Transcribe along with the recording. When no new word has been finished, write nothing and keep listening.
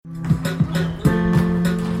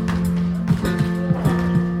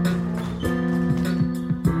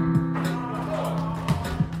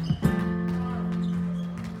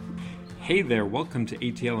Hey there, welcome to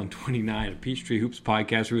ATL on 29, a Peachtree Hoops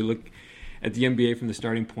podcast where we look at the NBA from the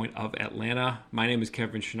starting point of Atlanta. My name is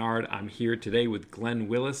Kevin Chenard. I'm here today with Glenn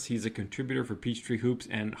Willis. He's a contributor for Peachtree Hoops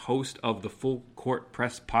and host of the Full Court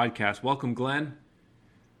Press podcast. Welcome, Glenn.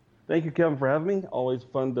 Thank you, Kevin, for having me. Always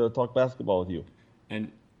fun to talk basketball with you.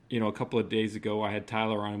 And, a couple of days ago I had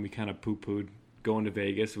Tyler on and we kind of poo-pooed going to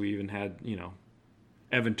Vegas. We even had,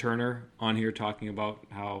 Evan Turner on here talking about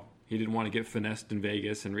how he didn't want to get finessed in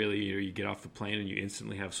Vegas, and really, you get off the plane and you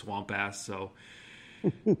instantly have swamp ass. So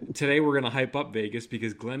today we're going to hype up Vegas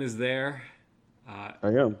because Glenn is there. I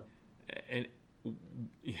am. And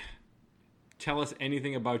tell us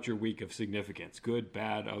anything about your week of significance, good,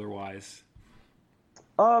 bad, otherwise.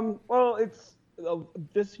 Well,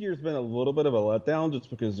 this year's been a little bit of a letdown just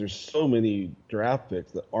because there's so many draft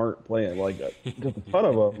picks that aren't playing, just a ton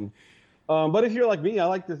of them. But if you're like me, I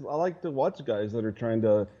like to watch guys that are trying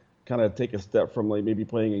to kind of take a step from maybe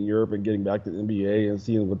playing in Europe and getting back to the NBA and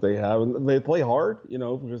seeing what they have. And they play hard,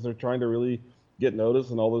 because they're trying to really get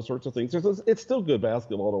noticed and all those sorts of things. It's still good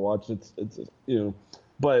basketball to watch.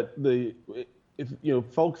 But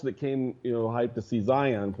folks that came, hyped to see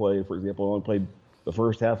Zion play, for example, only played the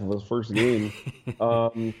first half of his first game,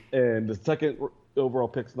 and the second overall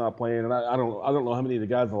pick's not playing. And I don't know how many of the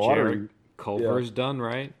guys in the lottery. Jared Culver's done,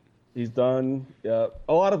 right? He's done. Yeah,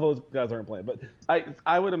 a lot of those guys aren't playing, but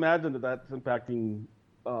I would imagine that's impacting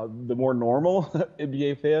the more normal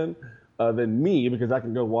NBA fan than me, because I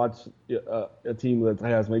can go watch a team that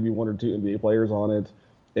has maybe one or two NBA players on it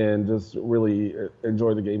and just really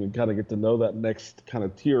enjoy the game and kind of get to know that next kind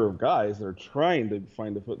of tier of guys that are trying to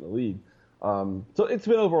find a foot in the league. So it's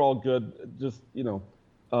been overall good. Just the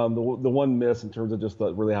one miss in terms of just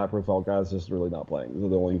the really high profile guys just really not playing. Those are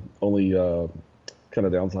the only kind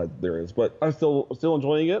of downside there is, but I'm still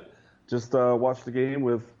enjoying it. Just watched the game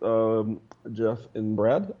with Jeff and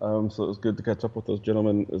Brad, so it was good to catch up with those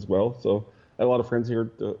gentlemen as well. So I have a lot of friends here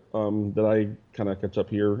that I kind of catch up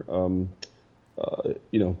here,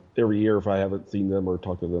 every year if I haven't seen them or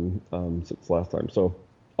talked to them since last time. So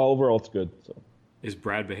overall, it's good. So is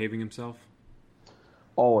Brad behaving himself?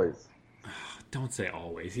 Always. Don't say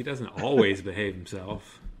always. He doesn't always behave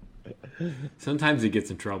himself. Sometimes he gets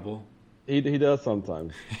in trouble. He does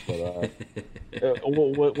sometimes, but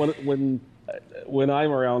when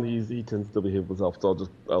I'm around, he tends to behave himself. So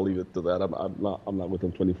I'll leave it to that. I'm not with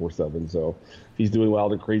him 24/7. So if he's doing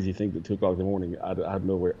wild and crazy things at 2:00 in the morning, I have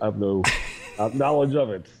no knowledge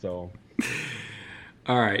of it. So,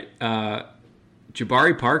 all right,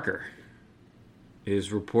 Jabari Parker is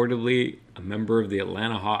reportedly a member of the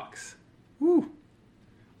Atlanta Hawks. Woo!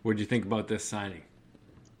 What did you think about this signing?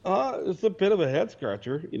 It's a bit of a head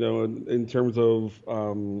scratcher, in terms of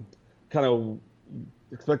kind of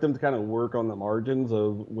expect them to kind of work on the margins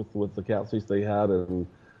with the cap space they had, and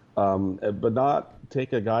but not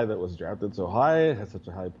take a guy that was drafted so high, has such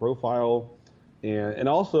a high profile, and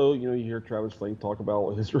also you hear Travis Schlenk talk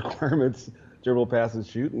about his requirements, dribble, pass, and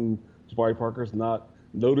shoot, and Jabari Parker's not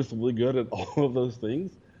noticeably good at all of those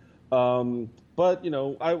things, but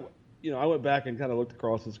I went back and kind of looked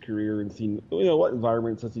across his career and seen, what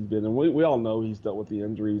environments has he been in. We all know he's dealt with the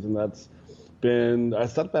injuries, and that's been a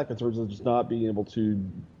setback in terms of just not being able to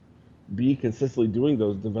be consistently doing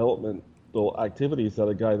those developmental activities that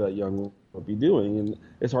a guy that young would be doing. And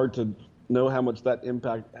it's hard to know how much that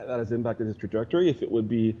has impacted his trajectory, if it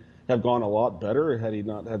would have gone a lot better had he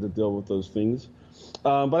not had to deal with those things.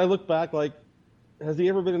 But I look back has he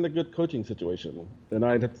ever been in a good coaching situation? And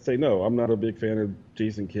I'd have to say no. I'm not a big fan of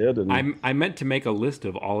Jason Kidd. And I meant to make a list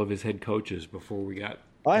of all of his head coaches before we got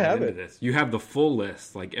into this. You have the full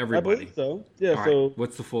list, like everybody. I believe so. Yeah. All so right.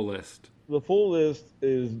 What's the full list? The full list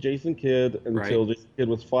is Jason Kidd until Jason Kidd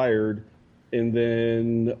was fired, and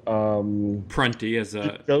then Prunty as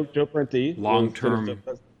a Joe Prunty, long-term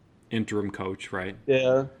interim coach, right?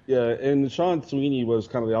 Yeah. And Sean Sweeney was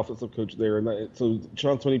kind of the offensive coach there, and so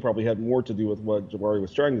Sean Sweeney probably had more to do with what Jabari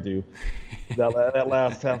was trying to do that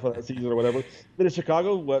last half of that season or whatever. Then in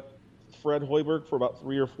Chicago, Fred Hoiberg for about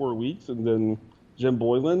 3 or 4 weeks, and then Jim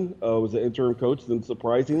Boylan was the interim coach. Then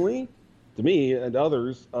surprisingly, to me and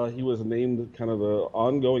others, he was named kind of an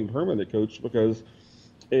ongoing permanent coach because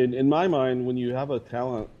in my mind, when you have a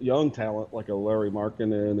young talent like a Larry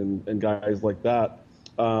Markkinen and guys like that,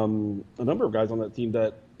 a number of guys on that team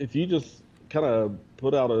that if you just kind of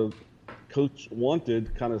put out a coach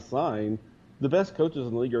wanted kind of sign, the best coaches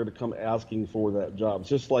in the league are to come asking for that job. It's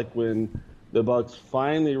just like when the Bucks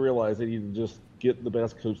finally realized they needed to just get the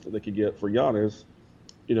best coach that they could get for Giannis.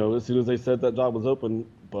 As soon as they said that job was open,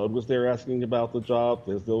 Bud was there asking about the job.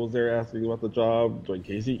 Thizdale was there asking about the job. Dwayne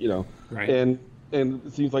Casey, Right. And and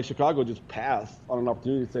it seems like Chicago just passed on an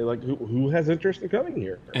opportunity to say, like, who has interest in coming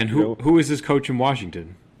here? And who is this coach in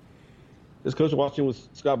Washington? This coach in Washington was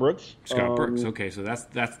Scott Brooks. Scott Brooks. Okay, so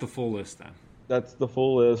that's the full list then. That's the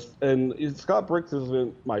full list. And Scott Brooks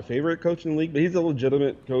isn't my favorite coach in the league, but he's a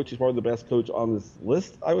legitimate coach. He's probably the best coach on this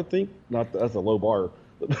list, I would think. Not that's a low bar,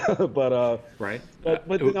 but right. But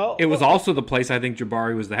it was also the place I think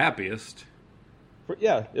Jabari was the happiest.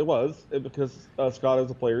 Yeah, it was because Scott is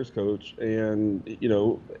a player's coach, and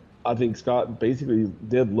I think Scott basically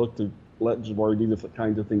did look to let Jabari do the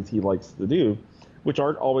kinds of things he likes to do, which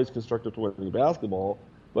aren't always constructive to winning basketball.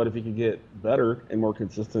 But if he could get better and more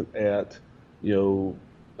consistent at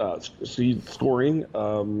scoring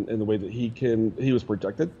in the way that he was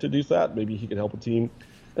projected to do that. Maybe he could help a team.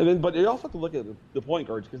 And then, but you also have to look at the point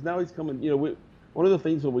guards because now he's coming. One of the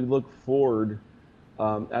things when we look forward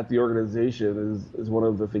at the organization is one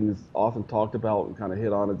of the things often talked about and kind of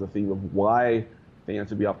hit on as a theme of why fans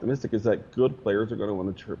should be optimistic is that good players are going to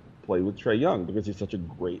want to play with Trae Young because he's such a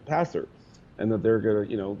great passer, and that they're going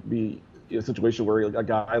to be in a situation where a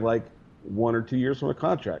guy like 1 or 2 years from a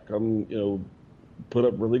contract put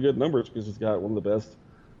up really good numbers because he's got one of the best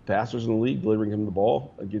passers in the league, delivering him the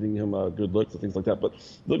ball, getting him good looks and things like that. But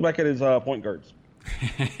look back at his point guards.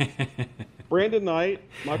 Brandon Knight,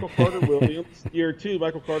 Michael Carter-Williams. Year 2,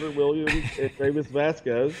 Michael Carter-Williams and Davis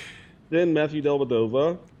Vasquez. Then Matthew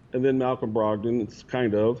Dellavedova, and then Malcolm Brogdon. It's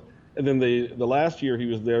kind of. And then the last year he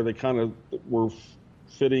was there, they kind of were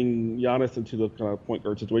fitting Giannis into the kind of point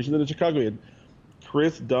guard situation. Then in Chicago, he had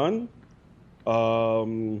Chris Dunn,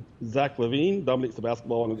 Zach LaVine dominates the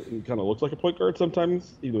basketball and kind of looks like a point guard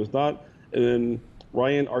sometimes, even though it's not. And then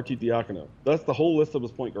Ryan Arcidiacono. That's the whole list of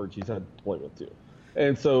his point guards he's had to play with too.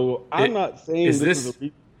 And so I'm not saying is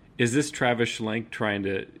this Travis Schlenk trying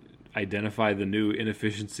to identify the new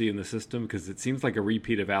inefficiency in the system? Because it seems like a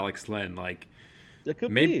repeat of Alex Len. Like it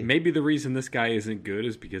could maybe, be. Maybe the reason this guy isn't good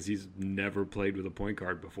is because he's never played with a point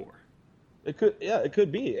guard before. It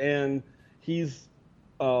could be. And he's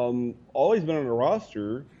always been on a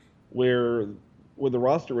roster where the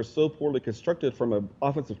roster was so poorly constructed from an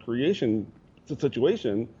offensive creation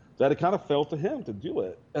situation that it kind of fell to him to do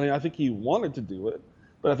it. And I think he wanted to do it.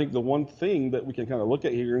 But I think the one thing that we can kind of look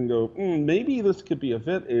at here and go, maybe this could be a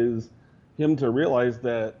fit is him to realize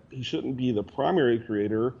that he shouldn't be the primary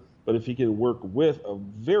creator, but if he can work with a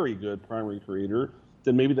very good primary creator,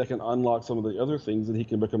 then maybe that can unlock some of the other things and he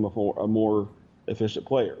can become a more efficient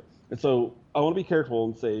player. And so I want to be careful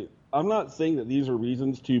and say, I'm not saying that these are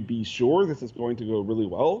reasons to be sure this is going to go really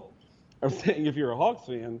well. I'm saying if you're a Hawks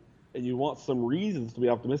fan and you want some reasons to be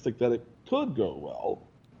optimistic that it could go well,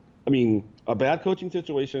 I mean, a bad coaching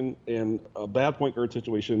situation and a bad point guard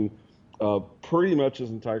situation pretty much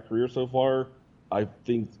his entire career so far. I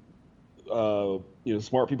think,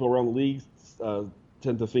 smart people around the league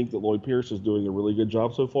tend to think that Lloyd Pierce is doing a really good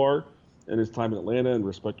job so far in his time in Atlanta and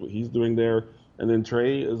respect what he's doing there. And then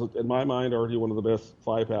Trae is, in my mind, already one of the best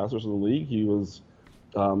 5 passers in the league. He was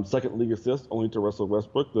second league assist only to Russell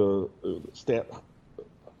Westbrook, the stat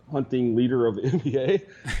hunting leader of the NBA.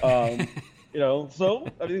 So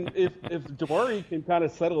I mean, if Jabari can kind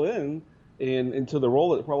of settle in and into the role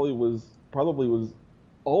that probably was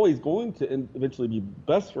always going to eventually be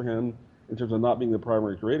best for him in terms of not being the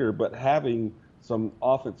primary creator, but having some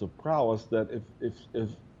offensive prowess that if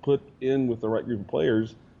put in with the right group of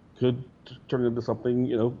players could turn into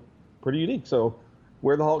something pretty unique. So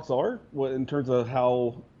where the Hawks are in terms of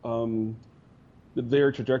how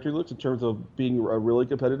their trajectory looks in terms of being a really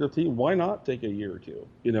competitive team, why not take a year or two,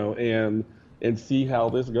 and see how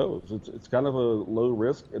this goes? It's kind of a low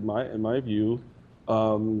risk in my view,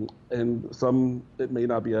 and it may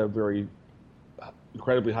not be a very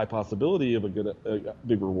incredibly high possibility of a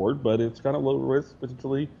big reward, but it's kind of low risk,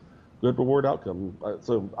 potentially good reward outcome.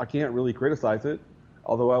 So I can't really criticize it.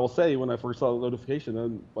 Although I will say, when I first saw the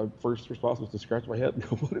notification, my first response was to scratch my head and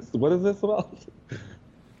go, what is this about?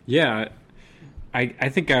 Yeah, I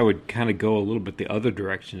think I would kind of go a little bit the other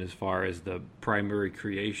direction as far as the primary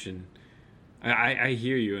creation. I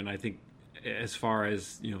hear you, and I think as far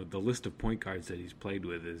as the list of point guards that he's played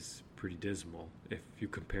with is pretty dismal. If you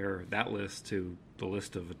compare that list to the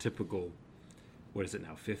list of a typical, what is it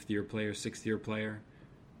now, 5th-year player, 6th-year player,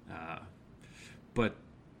 but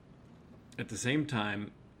at the same time,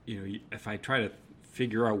 if I try to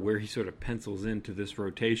figure out where he sort of pencils into this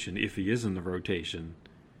rotation, if he is in the rotation,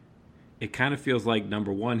 it kind of feels like,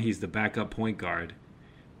 number one, he's the backup point guard.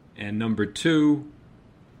 And number two,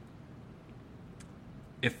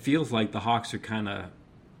 it feels like the Hawks are kind of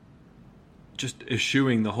just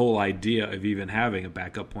eschewing the whole idea of even having a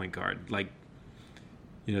backup point guard. Like,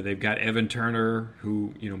 they've got Evan Turner,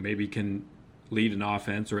 who, maybe can lead an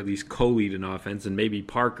offense, or at least co-lead an offense, and maybe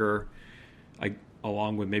Parker, like,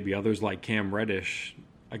 along with maybe others like Cam Reddish,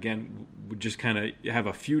 again, would just kind of have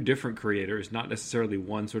a few different creators, not necessarily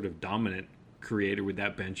one sort of dominant creator with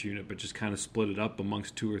that bench unit, but just kind of split it up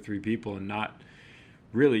amongst 2 or 3 people and not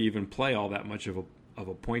really even play all that much of a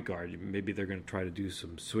point guard. Maybe they're going to try to do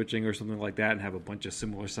some switching or something like that and have a bunch of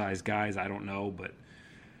similar sized guys. I don't know, but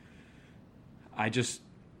I just,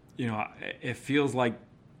 it feels like,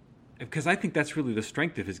 because I think that's really the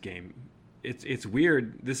strength of his game. It's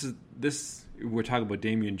weird. This we're talking about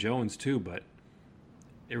Damian Jones too, but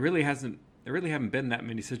there really haven't been that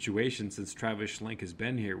many situations since Travis Schlenk has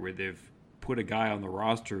been here where they've put a guy on the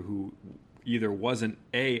roster who either wasn't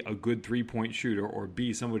a good 3-point shooter, or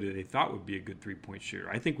B, somebody they thought would be a good 3-point shooter.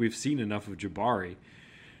 I think we've seen enough of Jabari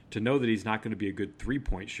to know that he's not going to be a good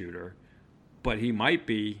 3-point shooter, but he might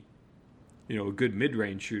be, a good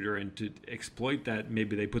mid-range shooter, and to exploit that,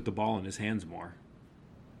 maybe they put the ball in his hands more.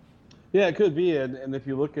 Yeah, it could be, and if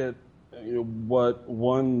you look at what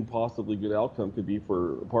one possibly good outcome could be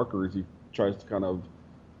for Parker as he tries to kind of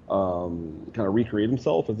recreate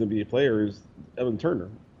himself as an NBA player, is Evan Turner.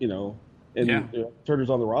 Turner's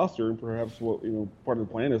on the roster, and perhaps part of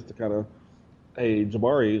the plan is to kind of, hey,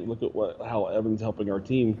 Jabari, look at how Evan's helping our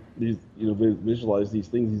team. These visualize these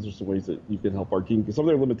things. These are some ways that you can help our team, because some of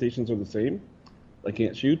their limitations are the same. They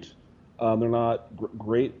can't shoot. They're not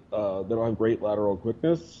great. They don't have great lateral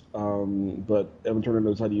quickness. But Evan Turner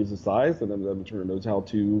knows how to use his size, and then Evan Turner knows how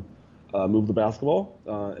to move the basketball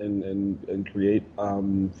and create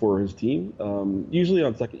for his team. Usually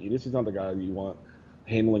on second units, he's not the guy that you want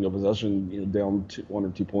handling a possession, down 1 or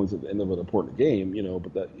 2 points at the end of an important game.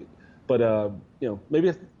 But maybe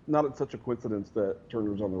it's not such a coincidence that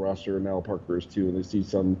Turner's on the roster and now Parker is too, and they see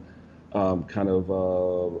some kind of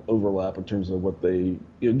overlap in terms of what they,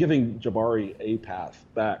 giving Jabari a path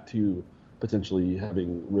back to potentially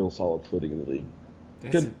having real solid footing in the league.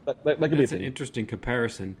 That could be an interesting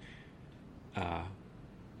comparison.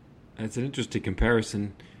 That's an interesting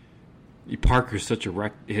comparison. Parker's such a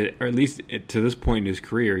wreck, or at least to this point in his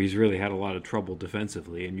career, he's really had a lot of trouble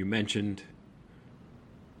defensively. And you mentioned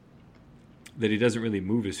that he doesn't really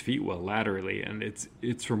move his feet well laterally, and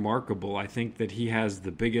it's remarkable. I think that he has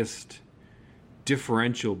the biggest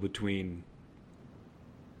differential between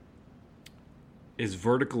his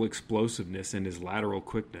vertical explosiveness and his lateral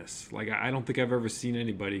quickness. Like, I don't think I've ever seen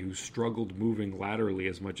anybody who struggled moving laterally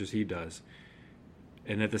as much as he does.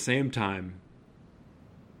 And at the same time,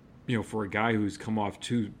 for a guy who's come off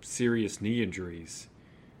 2 serious knee injuries,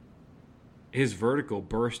 his vertical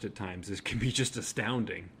burst at times can be just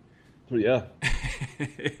astounding. Yeah.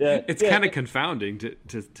 It's kind of confounding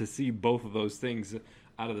to see both of those things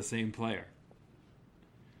out of the same player.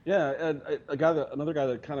 Yeah, and another guy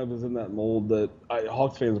that kind of is in that mold that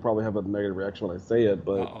Hawks fans will probably have a negative reaction when I say it,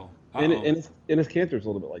 but and his Kanter's a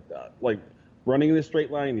little bit like that. Like, running in a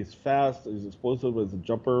straight line, he's fast, he's explosive as a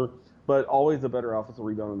jumper, but always a better offensive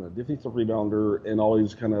rebounder than a defensive rebounder, and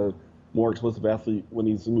always kind of more explosive athlete when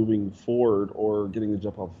he's moving forward or getting the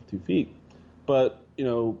jump off of 2 feet. But,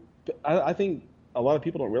 I think a lot of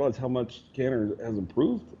people don't realize how much Kanter has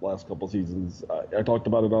improved the last couple of seasons. I talked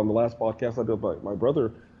about it on the last podcast I did with my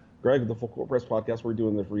brother, Greg, the Full Court Press podcast. We're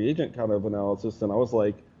doing the free agent kind of analysis, and I was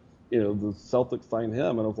like, the Celtics signed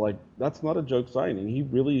him, and I was like, that's not a joke signing. He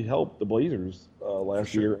really helped the Blazers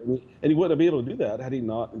last year, and he wouldn't have been able to do that had he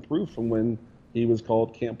not improved from when he was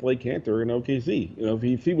called Can't Play Kanter in OKC.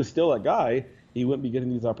 If he was still that guy, he wouldn't be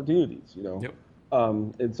getting these opportunities. Yep.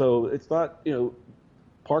 And so it's not,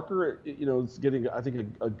 Parker, is getting, I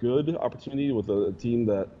think, a good opportunity with a team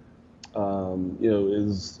that,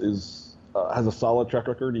 has a solid track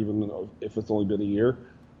record, even if it's only been a year,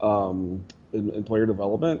 in player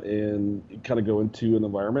development, and kind of go into an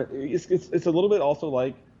environment. It's a little bit also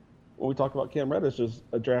like when we talk about Cam Reddish as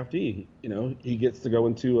a draftee. He gets to go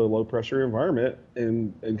into a low pressure environment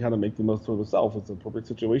and kind of make the most of himself. It's a perfect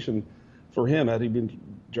situation for him. Had he been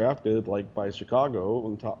drafted by Chicago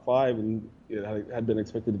in the top 5 and had been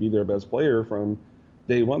expected to be their best player from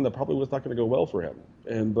day one, that probably was not going to go well for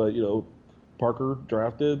him. But Parker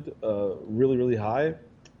drafted really, really high,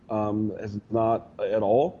 has not at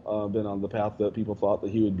all been on the path that people thought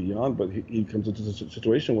that he would be on, but he comes into a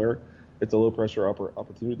situation where it's a low pressure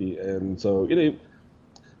opportunity. And so,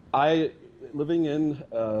 living in,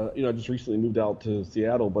 I just recently moved out to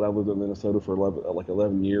Seattle, but I lived in Minnesota for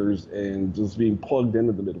 11 years, and just being plugged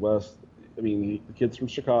into the Midwest. I mean, the kid's from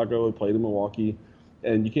Chicago, he played in Milwaukee,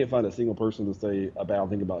 and you can't find a single person to say a bad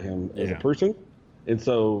thing about him as a person. And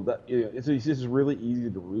so that it's just really easy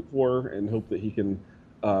to root for and hope that he can,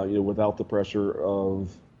 without the pressure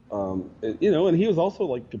of And he was also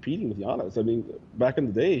like competing with Giannis. I mean, back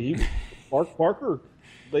in the day, Parker,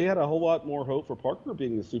 they had a whole lot more hope for Parker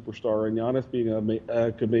being the superstar and Giannis being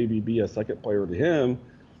could maybe be a second player to him,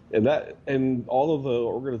 and all of the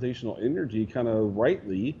organizational energy kind of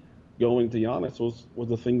rightly going to Giannis was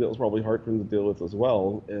the thing that was probably hard for him to deal with as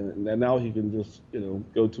well. And now he can just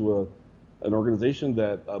go to an organization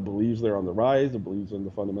that believes they're on the rise and believes in the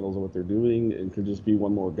fundamentals of what they're doing, and can just be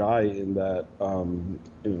one more guy in that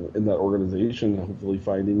in that organization, hopefully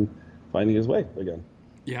finding his way again.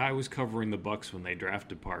 Yeah, I was covering the Bucks when they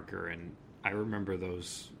drafted Parker, and I remember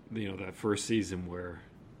that first season where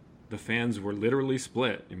the fans were literally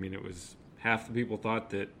split. I mean, it was half the people thought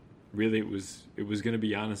that really it was going to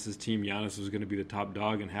be Giannis's team. Giannis was going to be the top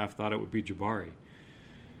dog, and half thought it would be Jabari.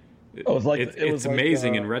 It's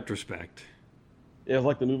amazing in retrospect. It was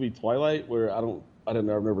like the movie Twilight, where I've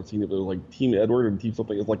never seen it, but it was like Team Edward and Team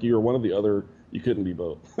something. It's like you were one or the other. You couldn't be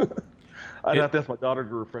both. I'd have to ask my daughter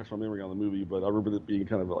to refresh my memory on the movie, but I remember it being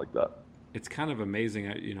kind of like that. It's kind of amazing.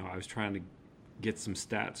 I was trying to get some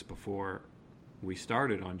stats before we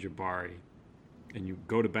started on Jabari, and you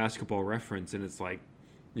go to Basketball Reference, and it's like,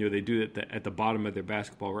 they do it at the bottom of their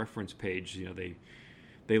Basketball Reference page.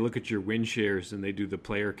 They look at your win shares and they do the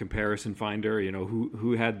player comparison finder.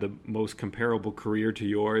 Who had the most comparable career to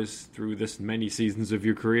yours through this many seasons of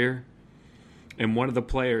your career. And one of the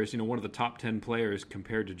players, one of the top 10 players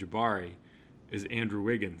compared to Jabari is Andrew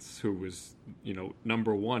Wiggins, who was,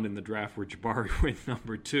 number 1 in the draft, where Jabari went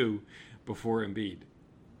number 2 before Embiid.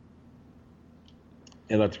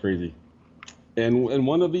 Yeah, that's crazy. And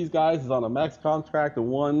one of these guys is on a max contract, and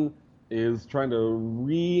one is trying to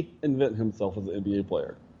reinvent himself as an NBA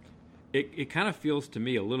player. It kind of feels to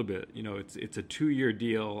me a little bit, it's a 2-year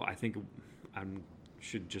deal. I think I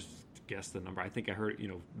should just guess the number. I think I heard,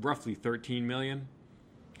 roughly $13 million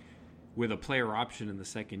with a player option in the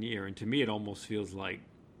second year. And to me, it almost feels like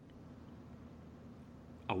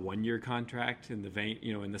a 1-year contract in the vein,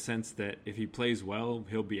 in the sense that if he plays well,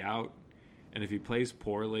 he'll be out. And if he plays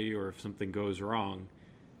poorly or if something goes wrong,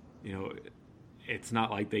 it's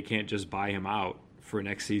not like they can't just buy him out for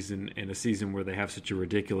next season, in a season where they have such a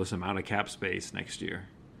ridiculous amount of cap space next year.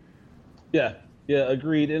 Yeah,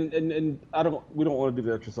 agreed. And we don't want to do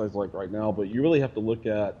the exercise like right now, but you really have to look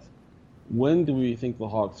at, when do we think the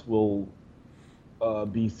Hawks will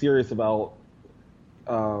be serious about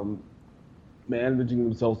managing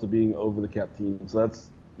themselves to being over the cap team? So that's,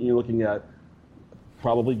 you're looking at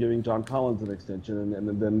probably giving John Collins an extension,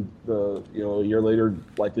 and then a year later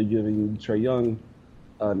likely giving Trae Young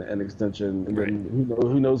an extension, and then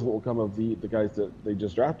who knows what will come of the guys that they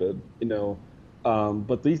just drafted.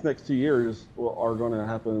 But these next 2 years are going to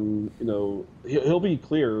happen. He'll be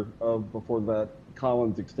clear of before that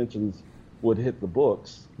Collins extensions would hit the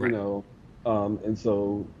books. Right. And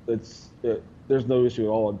so there's no issue at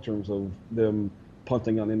all in terms of them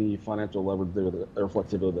punting on any financial leverage or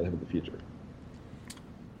flexibility they have in the future.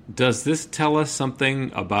 Does this tell us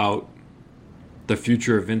something about the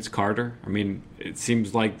future of Vince Carter? I mean, it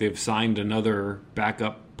seems like they've signed another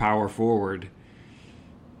backup power forward,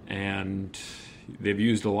 and they've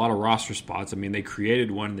used a lot of roster spots. I mean, they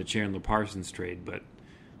created one in the Chandler Parsons trade, but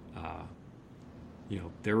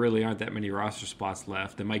there really aren't that many roster spots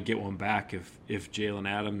left. They might get one back if Jalen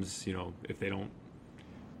Adams, if they don't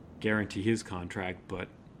guarantee his contract. But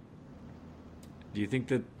do you think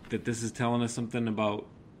that this is telling us something about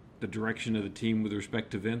the direction of the team with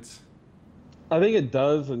respect to Vince? I think it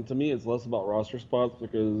does, and to me, it's less about roster spots,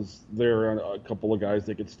 because there are a couple of guys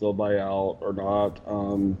they could still buy out or not.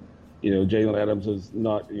 Jalen Adams is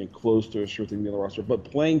not close to a sure thing in the roster, but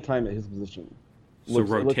playing time at his position.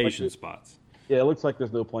 Rotation spots. Yeah, it looks like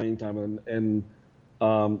there's no playing time, and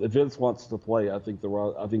if Vince wants to play, I think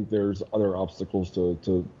there's other obstacles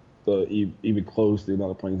to even close the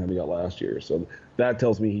amount of playing time he got last year. So that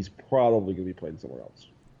tells me he's probably going to be playing somewhere else.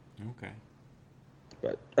 Okay.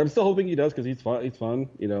 But I'm still hoping he does, because he's fun,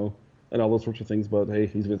 and all those sorts of things. But hey,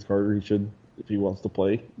 he's Vince Carter. He should, if he wants to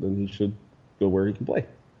play, then he should go where he can play.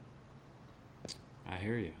 I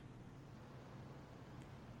hear you.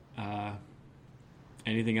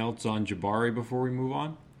 Anything else on Jabari before we move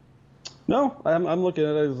on? No, I'm looking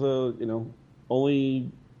at it as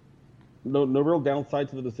only no real downside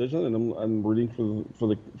to the decision, and I'm rooting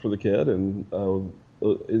for the kid, and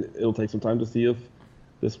it'll take some time to see if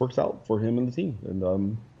this works out for him and the team,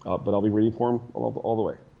 and but I'll be rooting for him all the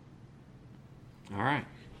way. All right.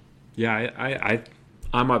 Yeah,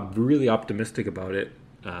 I'm really optimistic about it,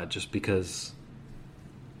 just because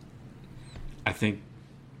I think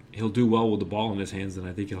he'll do well with the ball in his hands, and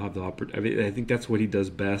I think he'll have the opportunity. I think that's what he does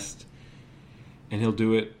best, and he'll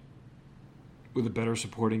do it with a better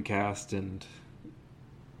supporting cast and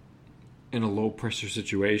in a low pressure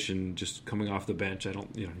situation, just coming off the bench, I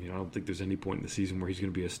don't think there's any point in the season where he's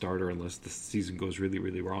going to be a starter unless the season goes really,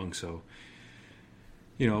 really wrong. So,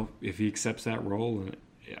 if he accepts that role,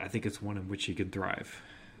 I think it's one in which he can thrive.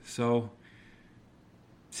 So,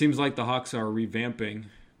 seems like the Hawks are revamping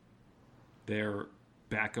their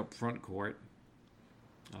backup front court.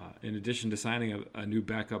 In addition to signing a new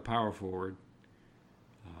backup power forward,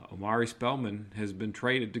 Omari Spellman has been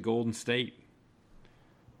traded to Golden State.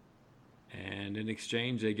 And in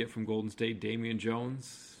exchange, they get from Golden State Damian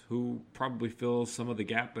Jones, who probably fills some of the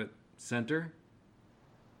gap at center.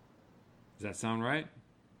 Does that sound right?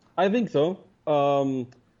 I think so.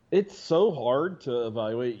 It's so hard to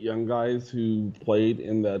evaluate young guys who played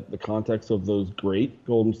in the context of those great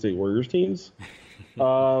Golden State Warriors teams.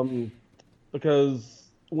 Because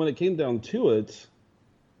when it came down to it,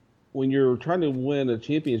 when you're trying to win a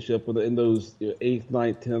championship in those 8th,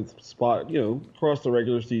 9th, 10th spot, across the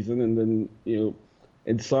regular season and then,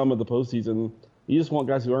 in some of the postseason, you just want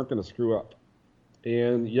guys who aren't going to screw up.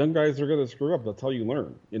 And young guys are going to screw up. That's how you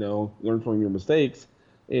learn, learn from your mistakes.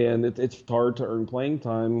 And it's hard to earn playing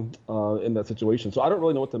time in that situation. So I don't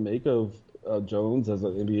really know what to make of Jones as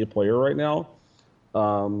an NBA player right now.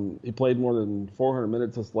 He played more than 400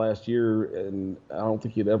 minutes this last year, and I don't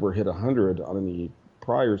think he'd ever hit 100 on any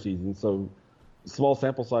prior season. So small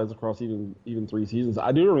sample size across even 3 seasons.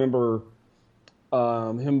 I do remember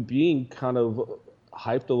him being kind of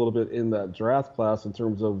hyped a little bit in that draft class in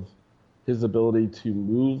terms of his ability to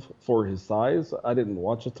move for his size. I didn't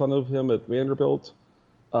watch a ton of him at Vanderbilt,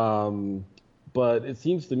 but it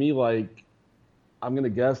seems to me like I'm going to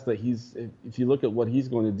guess that if you look at what he's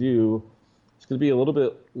going to do, it's going to be a little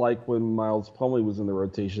bit like when Miles Plumlee was in the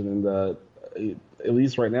rotation, in that at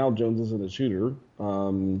least right now Jones isn't a shooter.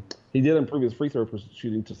 He did improve his free throw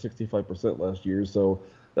shooting to 65% last year, so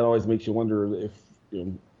that always makes you wonder if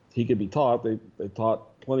he could be taught. They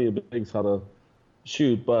taught plenty of bigs how to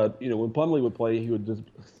shoot, but when Plumlee would play, he would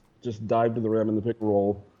just dive to the rim in the pick and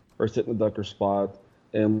roll or sit in the dunker spot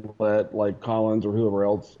and let Collins or whoever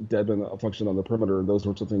else deadman a function on the perimeter and those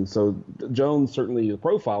sorts of things. So Jones certainly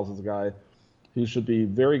profiles as a guy who should be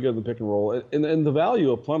very good in the pick and roll. And the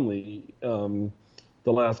value of Plumlee, the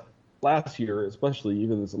last year, especially,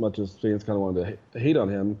 even as much as fans kind of wanted to hate on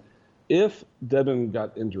him, if Dedmon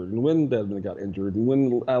got injured, and when Dedmon got injured, and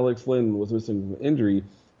when Alex Len was missing an injury,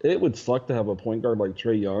 it would suck to have a point guard like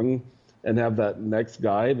Trae Young and have that next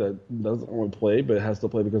guy that doesn't want to play but has to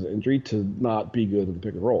play because of injury to not be good in the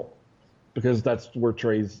pick and roll. Because that's where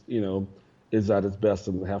Trae's, is at his best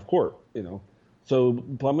in the half court, So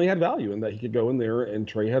Plumlee had value in that he could go in there, and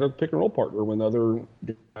Trae had a pick and roll partner when other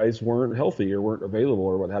guys weren't healthy or weren't available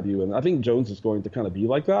or what have you. And I think Jones is going to kind of be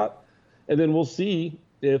like that. And then we'll see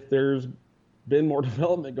if there's been more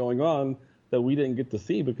development going on that we didn't get to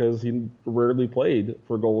see because he rarely played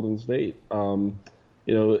for Golden State. I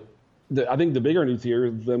think the bigger news here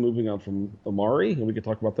is them moving on from Omari, and we could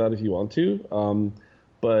talk about that if you want to.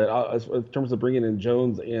 But in terms of bringing in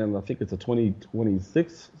Jones, and I think it's a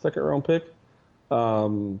 2026 second-round pick,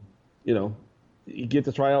 you get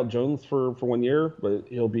to try out Jones for 1 year, but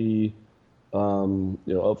he'll be,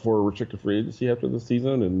 up for a restricted free agency after the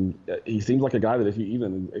season. And he seems like a guy that if you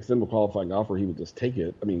even extend him a qualifying offer, he would just take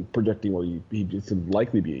it. I mean, projecting where he could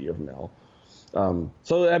likely be a year from now.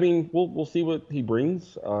 We'll see what he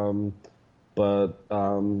brings. The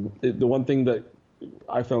one thing that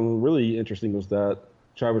I found really interesting was that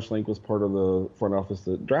Travis Schlenk was part of the front office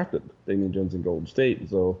that drafted Damian Jones in Golden State.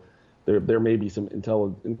 So there may be some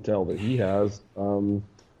intel that he has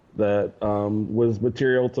that was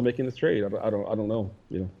material to making this trade. I don't know.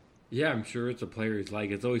 Yeah, I'm sure it's a player he's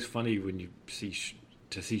like. It's always funny when you see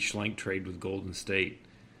Schlenk trade with Golden State.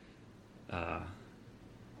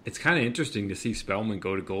 It's kind of interesting to see Spellman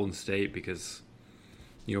go to Golden State because,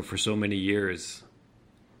 for so many years,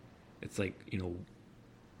 it's like,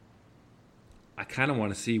 I kind of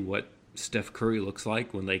want to see what Steph Curry looks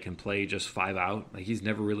like when they can play just 5 out. Like, he's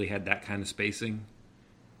never really had that kind of spacing.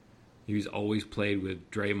 He's always played with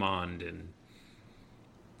Draymond and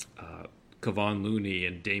Kevon Looney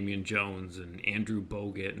and Damian Jones and Andrew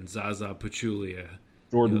Bogut and Zaza Pachulia.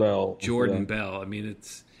 Jordan Bell. Bell. I mean,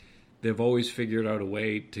 they've always figured out a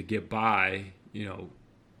way to get by,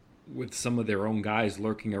 with some of their own guys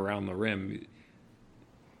lurking around the rim.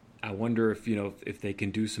 I wonder if they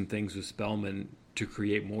can do some things with Spellman to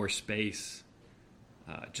create more space,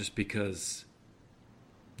 just because,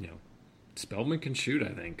 Spellman can shoot, I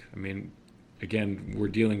think. I mean, again, we're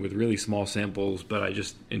dealing with really small samples, but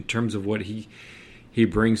in terms of what he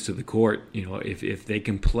brings to the court, if they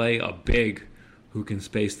can play a big who can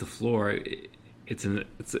space the floor,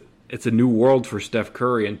 it's a new world for Steph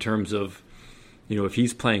Curry in terms of, if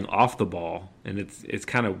he's playing off the ball, and it's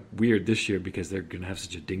kind of weird this year because they're going to have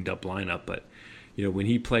such a dinged up lineup, but when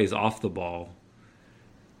he plays off the ball,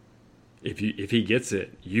 if he gets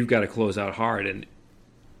it, you've got to close out hard, and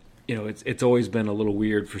it's always been a little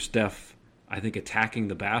weird for Steph, I think, attacking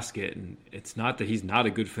the basket, and it's not that he's not a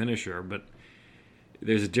good finisher, but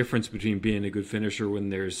there's a difference between being a good finisher when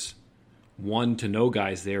there's 1 to no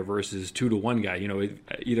guys there versus 2 to 1 guy.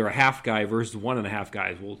 Either a half guy versus 1.5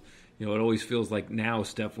 guys. Well, it always feels like now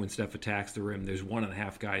when Steph attacks the rim, there's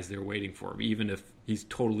 1.5 guys there waiting for him, even if he's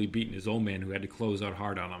totally beaten his own man who had to close out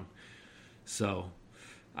hard on him. So,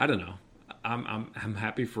 I don't know. I'm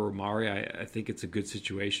happy for Amari. I think it's a good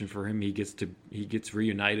situation for him. He gets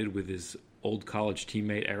reunited with his old college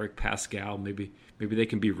teammate Eric Pascal. Maybe they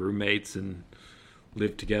can be roommates and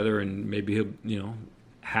live together, and maybe he'll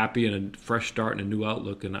happy and a fresh start and a new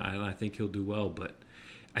outlook, and I think he'll do well. But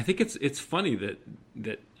I think it's funny that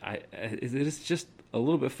it's just a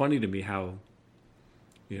little bit funny to me how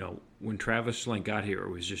when Travis Schlenk got here, it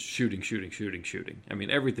was just shooting. I mean,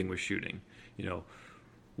 everything was shooting.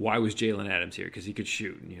 Why was Jalen Adams here? Because he could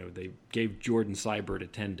shoot. They gave Jordan Sibert a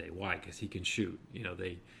 10-day. Why? Because he can shoot.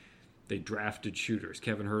 They drafted shooters.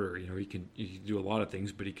 Kevin Huerter, he can do a lot of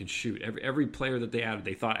things, but he can shoot. Every player that they added,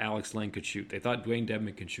 they thought Alex Len could shoot. They thought Dwayne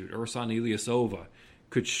Dedmon could shoot. Ersan Ilyasova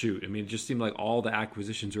could shoot. I mean, it just seemed like all the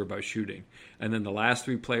acquisitions were about shooting. And then the last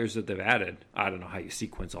 3 players that they've added, I don't know how you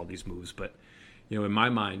sequence all these moves, but in my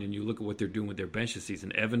mind, and you look at what they're doing with their bench this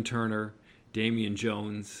season, Evan Turner, Damian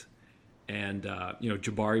Jones, and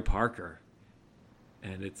Jabari Parker.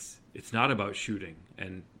 And it's not about shooting,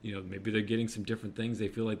 and maybe they're getting some different things. They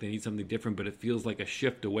feel like they need something different, but it feels like a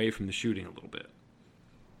shift away from the shooting a little bit.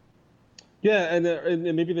 Yeah, and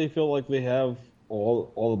maybe they feel like they have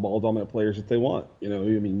all the ball dominant players that they want.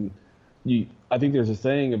 I think there's a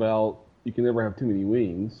saying about you can never have too many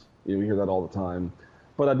wings. We hear that all the time,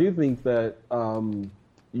 but I do think that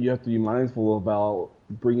you have to be mindful about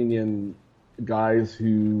bringing in guys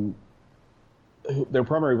who their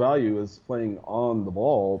primary value is playing on the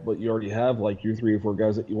ball, but you already have like your 3 or 4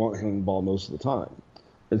 guys that you want handling the ball most of the time.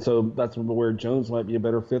 And so that's where Jones might be a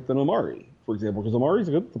better fit than Amari, for example, because Amari's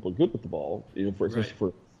good with the ball,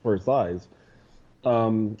 especially for his size.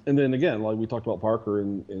 And then again, like we talked about Parker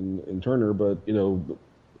and Turner, but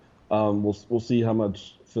we'll see how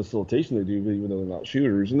much facilitation they do, even though they're not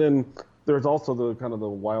shooters. And then there's also the kind of the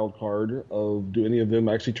wild card of, do any of them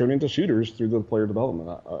actually turn into shooters through the player development?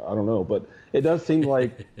 I don't know, but it does seem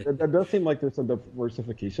like there's some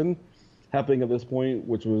diversification happening at this point,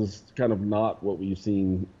 which was kind of not what we've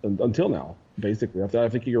seen until now. Basically, I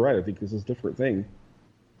think you're right. I think this is a different thing.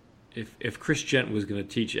 If Chris Gent was going to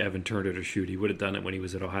teach Evan Turner to shoot, he would have done it when he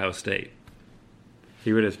was at Ohio State.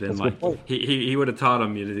 He would have been he would have taught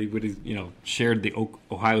him. He would have shared the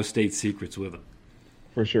Ohio State secrets with him.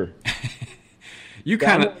 For sure. You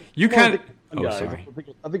kind of. Oh, guys. sorry.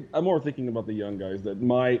 I think I'm more thinking about the young guys that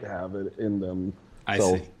might have it in them. I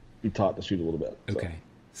see. Be taught to shoot a little bit. Okay.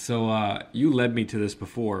 So you led me to this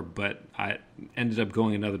before, but I ended up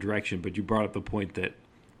going another direction. But you brought up the point that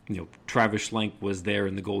Travis Schlenk was there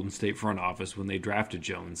in the Golden State front office when they drafted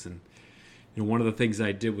Jones, and one of the things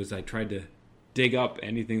I did was I tried to dig up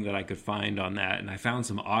anything that I could find on that, and I found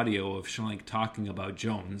some audio of Schlenk talking about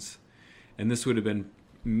Jones, and this would have been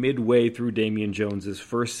midway through Damian Jones's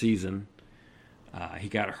first season. He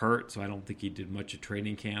got hurt, so I don't think he did much of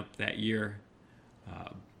training camp that year.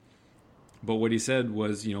 But what he said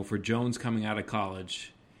was, for Jones coming out of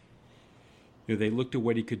college, they looked at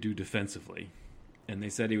what he could do defensively. And they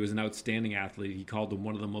said he was an outstanding athlete. He called him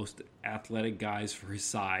one of the most athletic guys for his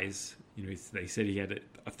size. They said he had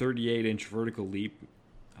a 38-inch vertical leap.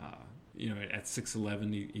 At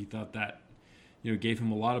 6'11", he thought that, gave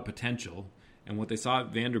him a lot of potential. And what they saw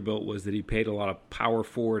at Vanderbilt was that he paid a lot of power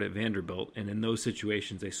forward at Vanderbilt. And in those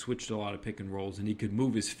situations, they switched a lot of pick and rolls, and he could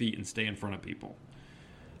move his feet and stay in front of people.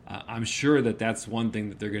 I'm sure that that's one thing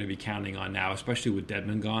that they're going to be counting on now, especially with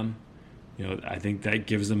Dedmon gone. I think that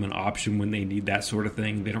gives them an option when they need that sort of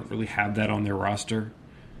thing. They don't really have that on their roster.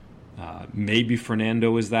 Maybe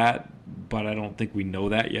Fernando is that, but I don't think we know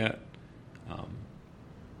that yet.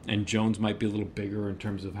 And Jones might be a little bigger in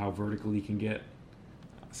terms of how vertical he can get.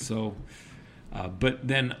 But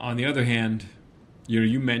then on the other hand,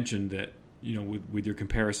 you mentioned that, with your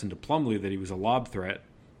comparison to Plumlee, that he was a lob threat.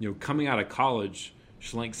 Coming out of college,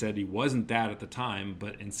 Schlenk said he wasn't that at the time,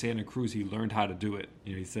 but in Santa Cruz he learned how to do it.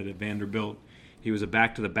 He said at Vanderbilt he was a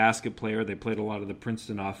back-to-the-basket player. They played a lot of the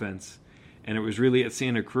Princeton offense, and it was really at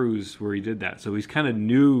Santa Cruz where he did that. So he's kind of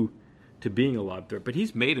new to being a lob threat. But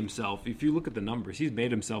he's made himself, if you look at the numbers, he's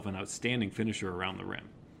made himself an outstanding finisher around the rim.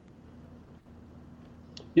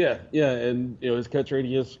 Yeah, and his catch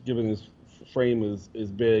radius, given his frame,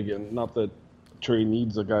 is big, and not that Trey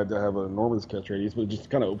needs a guy to have an enormous catch radius, but it just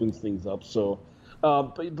kind of opens things up. So,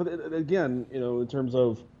 but again, in terms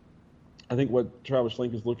of, I think what Travis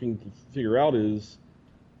Schlenk is looking to figure out is,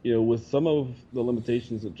 with some of the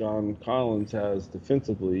limitations that John Collins has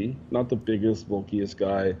defensively, not the biggest, bulkiest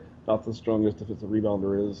guy, not the strongest defensive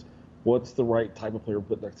rebounder is, what's the right type of player to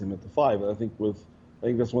put next to him at the 5? And I think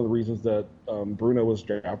that's one of the reasons that Bruno was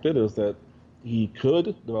drafted, is that he could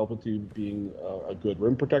develop into being a good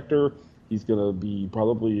rim protector. He's going to be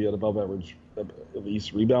probably an above average, at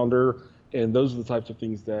least, rebounder. And those are the types of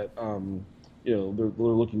things that, they're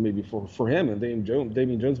looking maybe for him. And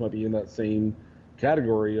Damian Jones might be in that same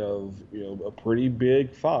category of, a pretty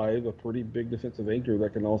big 5, a pretty big defensive anchor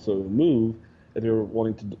that can also move if they're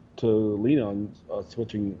wanting to lean on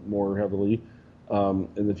switching more heavily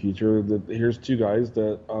in the future. Here's two guys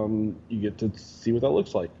that you get to see what that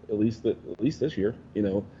looks like, at least this year.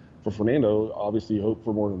 For Fernando, obviously you hope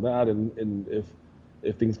for more than that, and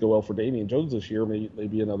if things go well for Damian Jones this year,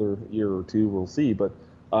 maybe another year or two, we'll see. But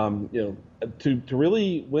to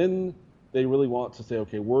really, when they really want to say,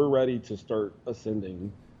 okay, we're ready to start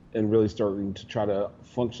ascending and really starting to try to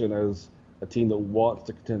function as a team that wants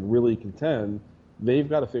to really contend, they've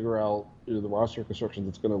got to figure out the roster construction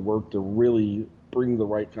that's going to work to really bring the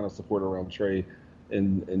right kind of support around Trey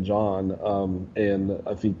and John. And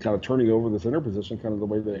I think kind of turning over the center position kind of the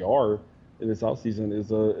way they are in this offseason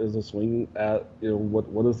is a swing at,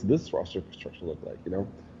 what does this roster construction look like,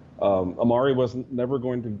 Amari was never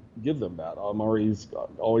going to give them that. Amari's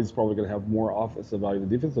always probably going to have more offensive value than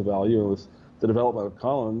defensive value. It was the development of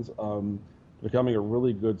Collins becoming a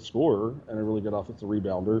really good scorer and a really good offensive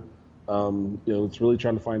rebounder. It's really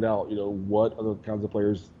trying to find out, what other kinds of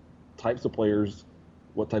players, types of players,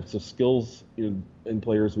 what types of skills and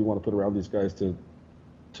players we want to put around these guys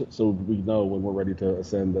so we know when we're ready to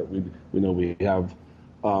ascend that we know we have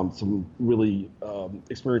some really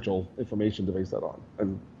experiential information to base that on.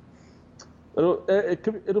 And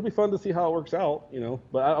it'll be fun to see how it works out,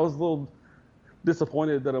 But I was a little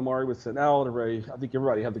disappointed that Amari was sent out. I think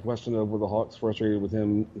everybody had the question of, were the Hawks frustrated with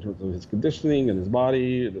him in terms of his conditioning and his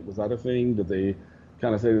body? Was that a thing? Did they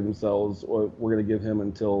kind of say to themselves, well, we're going to give him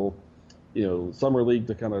until summer league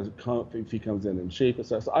to kind of if he comes in shape and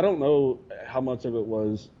stuff. So I don't know how much of it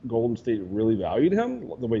was Golden State really valued him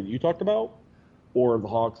the way that you talked about, or the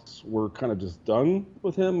Hawks were kind of just done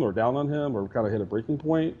with him or down on him or kind of hit a breaking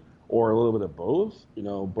point, or a little bit of both,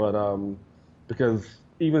 but because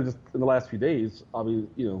even just in the last few days, obviously,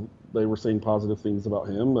 they were saying positive things about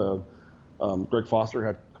him. Greg Foster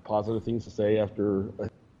had positive things to say after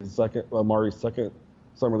Amari's second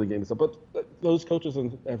summer league game. But those coaches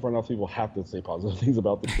and front office people have to say positive things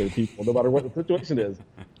about their people, no matter what the situation is.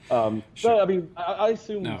 Sure. So, I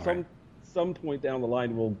assume some point down the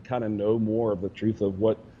line we'll kind of know more of the truth of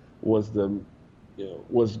what was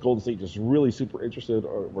was Golden State just really super interested,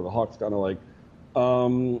 or were the Hawks kind of like,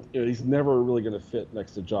 he's never really going to fit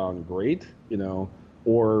next to John great,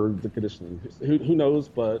 or the conditioning. Who knows?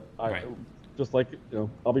 But just like,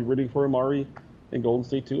 I'll be rooting for Amari in Golden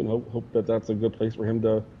State too, and hope that that's a good place for him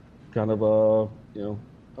to kind of,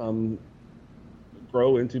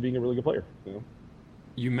 grow into being a really good player.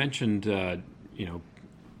 You mentioned,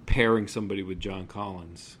 pairing somebody with John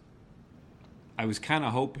Collins. I was kind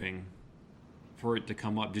of hoping for it to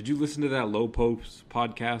come up. Did you listen to that Low Post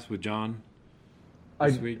podcast with John? I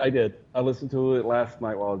did. I listened to it last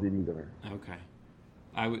night while I was eating dinner. Okay.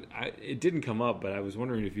 It didn't come up, but I was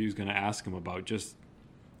wondering if he was going to ask him about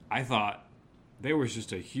I thought there was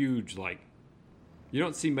just a huge, you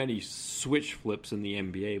don't see many switch flips in the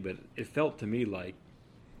NBA, but it felt to me like,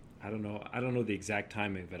 I don't know the exact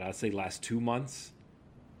timing of it. I'd say last 2 months,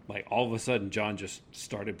 all of a sudden John just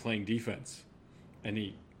started playing defense, and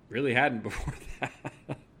he really hadn't before that.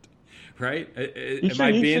 Right?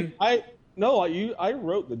 I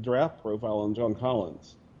wrote the draft profile on John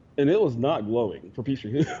Collins, and it was not glowing for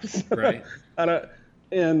Peachtree Hoops. Right.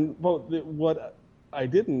 What I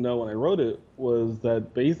didn't know when I wrote it was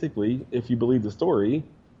that basically, if you believe the story,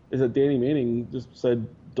 is that Danny Manning just said,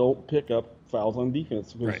 don't pick up fouls on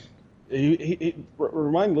defense. Right. He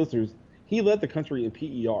remind listeners, he led the country in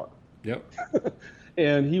PER. Yep.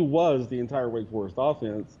 And he was the entire Wake Forest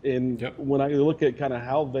offense. And when I look at kind of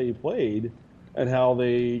how they played and how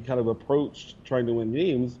they kind of approached trying to win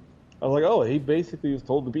games, I was like, oh, he basically was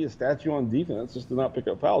told to be a statue on defense just to not pick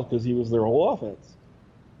up fouls because he was their whole offense.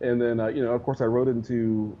 And then, of course, I wrote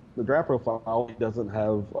into the draft profile, he doesn't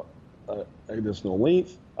have additional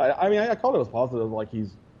length. I mean, I called it as positive. Like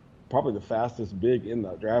he's probably the fastest big in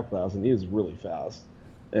that draft class, and he is really fast.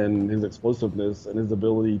 And his explosiveness and his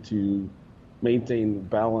ability to maintain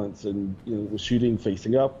balance and with shooting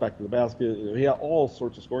facing up, back to the basket. He had all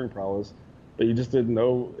sorts of scoring prowess, but you just didn't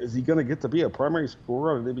know, is he going to get to be a primary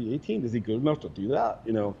scorer on an NBA team? Is he good enough to do that?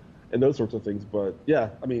 And those sorts of things. But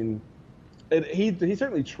yeah, I mean, he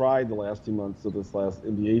certainly tried the last 2 months of this last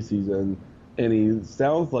NBA season, and he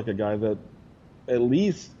sounds like a guy that at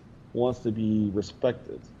least wants to be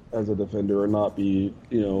respected as a defender and not be,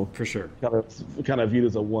 for sure, kind of viewed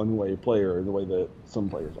as a one-way player in the way that some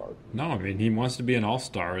players are. No, I mean he wants to be an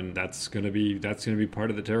all-star, and that's gonna be part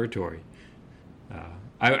of the territory.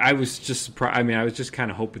 I was just surprised. I mean, I was just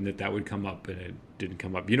kind of hoping that would come up, and it didn't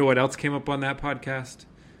come up. You know what else came up on that podcast?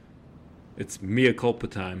 It's mea culpa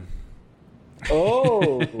time.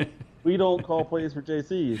 Oh, we don't call plays for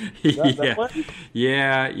JC.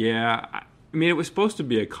 Yeah. I mean, it was supposed to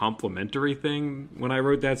be a complimentary thing when I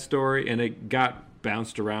wrote that story, and it got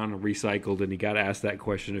bounced around and recycled, and he got asked that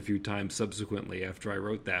question a few times subsequently after I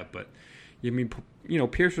wrote that. But, I mean,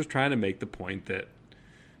 Pierce was trying to make the point that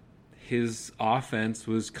his offense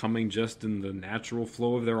was coming just in the natural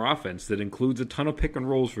flow of their offense that includes a ton of pick and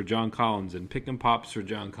rolls for John Collins and pick and pops for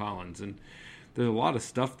John Collins. And there's a lot of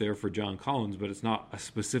stuff there for John Collins, but it's not a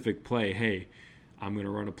specific play. Hey, I'm going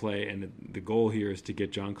to run a play, and the goal here is to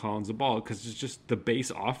get John Collins the ball, because it's just the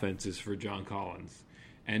base offense is for John Collins.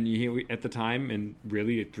 And at the time, and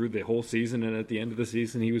really through the whole season and at the end of the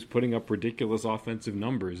season, he was putting up ridiculous offensive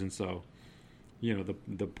numbers. And so,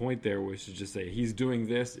 the point there was to just say he's doing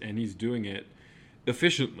this and he's doing it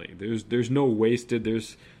efficiently. There's no wasted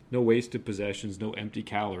possessions, no empty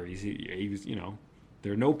calories. He was,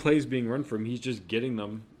 there are no plays being run for him. He's just getting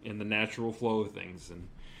them in the natural flow of things. And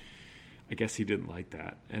I guess he didn't like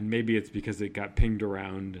that, and maybe it's because it got pinged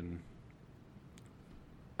around. And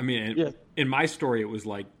I mean, in my story, it was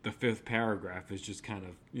like the fifth paragraph is just kind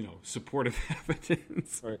of supportive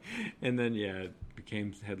evidence, right. And then it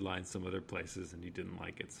became headlines some other places, and he didn't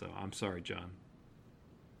like it. So I'm sorry, John.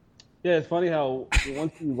 Yeah, it's funny how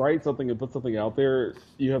once you write something and put something out there,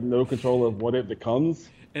 you have no control of what it becomes.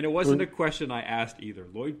 And it wasn't a question I asked either.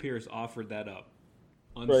 Lloyd Pierce offered that up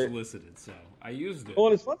unsolicited, right. So I used it. Oh,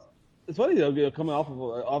 and it's funny though, coming off of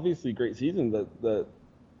an obviously great season that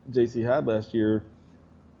JC had last year.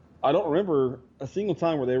 I don't remember a single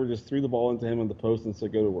time where they were just threw the ball into him in the post and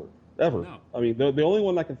said, go to work. Ever. No. I mean, the only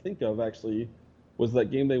one I can think of, actually, was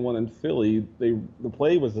that game they won in Philly. The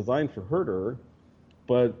play was designed for Huerter,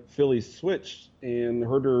 but Philly switched, and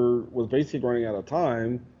Huerter was basically running out of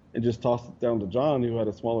time and just tossed it down to John, who had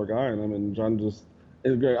a smaller guy on him, and John just – I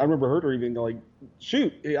remember Huerter even like,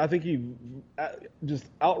 shoot. I think he just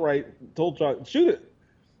outright told John, shoot it.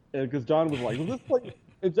 Because John was like, well, this play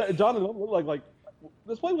 – John and him looked like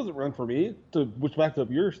this play wasn't run for me, which backs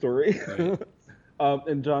up your story. Right.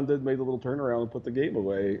 And John did make a little turnaround and put the game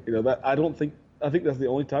away. I think that's the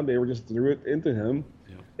only time they ever just threw it into him.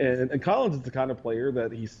 Yeah. And Collins is the kind of player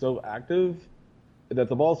that he's so active that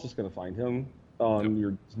the ball's just going to find him on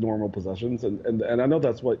your normal possessions. And I know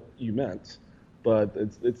that's what you meant, but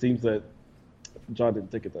it seems that John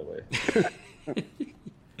didn't take it that way.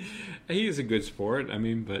 He is a good sport. I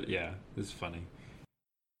mean, but yeah, it's funny.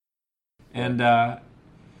 And,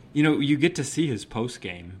 you get to see his post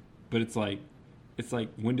game, but it's like,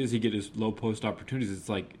 when does he get his low post opportunities? It's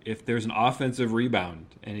like if there's an offensive rebound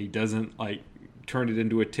and he doesn't turn it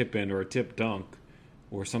into a tip in or a tip dunk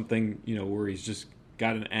or something, where he's just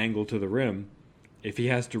got an angle to the rim. If he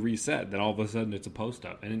has to reset, then all of a sudden it's a post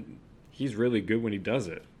up, and he's really good when he does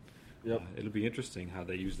it. Yep. It'll be interesting how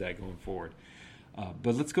they use that going forward.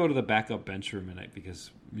 But let's go to the backup bench for a minute,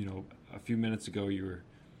 because a few minutes ago you were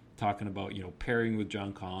talking about pairing with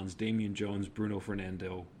John Collins, Damian Jones, Bruno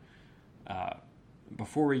Fernando.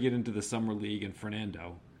 Before we get into the summer league and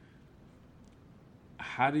Fernando,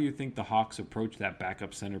 how do you think the Hawks approach that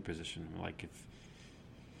backup center position? Like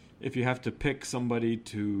if you have to pick somebody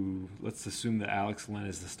to, let's assume that Alex Len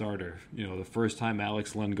is the starter. The first time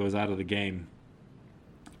Alex Len goes out of the game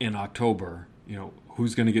in October,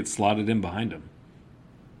 who's going to get slotted in behind him?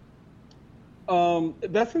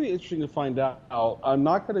 That's going to be interesting to find out. I'm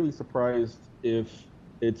not going to be surprised if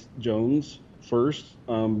it's Jones first.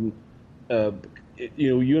 You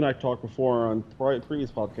and I talked before on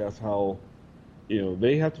previous podcasts how,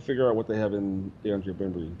 they have to figure out what they have in DeAndre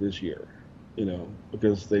Bembry this year,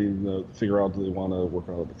 because they figure out, do they want to work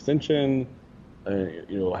on an extension?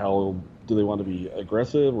 How do they want to be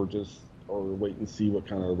aggressive or wait and see what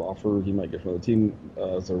kind of offer he might get from the team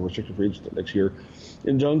as a restricted free agent next year.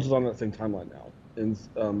 And Jones is on that same timeline now. And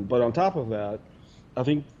but on top of that, I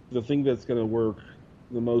think the thing that's going to work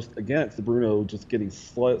the most against Bruno just getting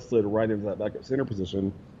slid right into that backup center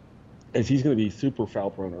position is he's going to be super foul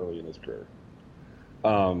prone early in his career.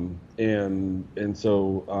 And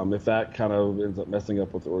so if that kind of ends up messing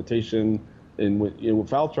up with the rotation, and when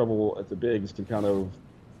foul trouble at the bigs can kind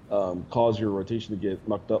of cause your rotation to get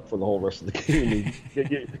mucked up for the whole rest of the game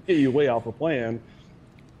and get you way off the plan.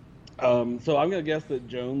 So I'm going to guess that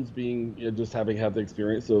Jones, being just having had the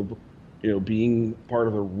experience of being part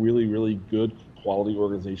of a really, really good quality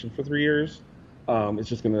organization for 3 years, it's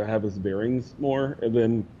just going to have his bearings more. And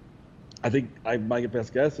then I think my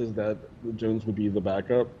best guess is that Jones would be the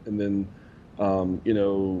backup, and then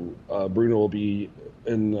Bruno will be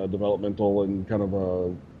in developmental and kind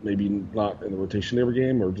of maybe not in the rotation every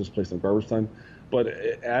game or just play some garbage time. But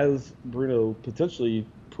as Bruno potentially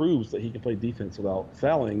proves that he can play defense without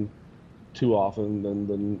fouling too often,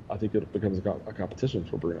 then I think it becomes a competition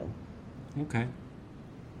for Bruno. Okay.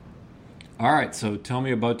 All right, so tell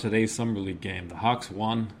me about today's Summer League game. The Hawks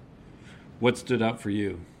won. What stood out for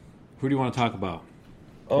you? Who do you want to talk about?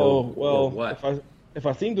 Oh, well, if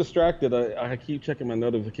I seem distracted, I keep checking my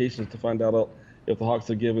notifications to find out if the Hawks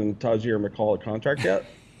have given Tajir McCall a contract yet.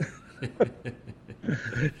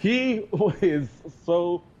 He was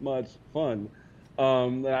so much fun.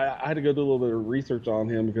 I had to go do a little bit of research on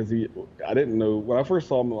him because I didn't know when I first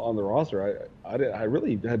saw him on the roster. I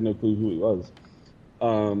really had no clue who he was.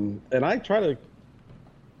 And I try to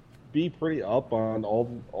be pretty up on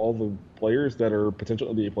all the players that are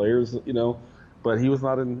potential NBA players, but he was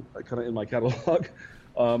not in my catalog.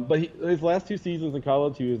 But his last 2 seasons in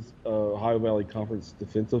college, he was Ohio Valley Conference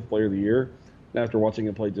Defensive Player of the Year. And after watching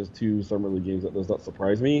him play just 2 summer league games, that does not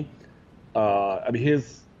surprise me.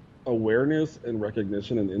 His awareness and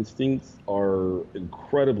recognition and instincts are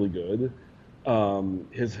incredibly good.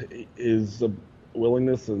 His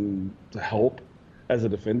willingness and to help as a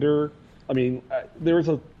defender. There was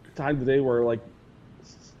a time today where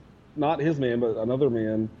not his man, but another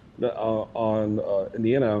man on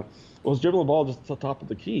Indiana was dribbling the ball just to the top of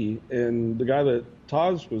the key, and the guy that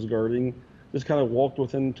Taj was guarding just kind of walked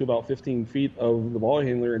within to about 15 feet of the ball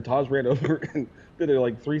handler, and Taj ran over and did a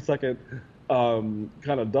 3-second kind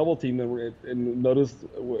of double team and noticed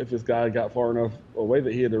if this guy got far enough away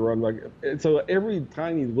that he had to run back. And so every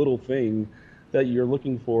tiny little thing that you're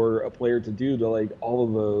looking for a player to do to all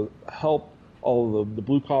of the help, all of the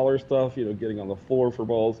blue collar stuff, getting on the floor for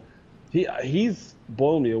balls, he's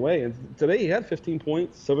blown me away. And today he had 15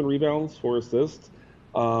 points, 7 rebounds, 4 assists.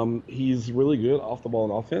 He's really good off the ball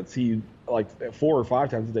in offense. He 4 or 5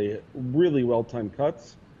 times a day, really well timed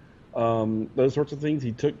cuts. Those sorts of things.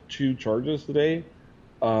 He took 2 charges today.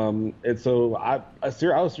 And so I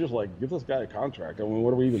was just give this guy a contract.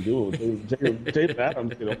 What are we even doing with Jalen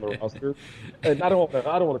Adams on the roster? And I don't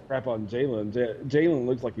want to crap on Jalen. Jalen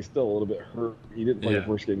looks like he's still a little bit hurt. He didn't play the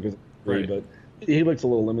first game because but he looks a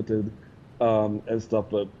little limited and stuff.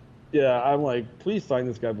 But yeah, I'm please sign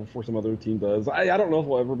this guy before some other team does. I don't know if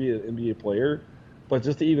he'll ever be an NBA player, but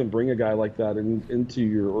just to even bring a guy like that into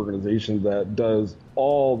your organization that does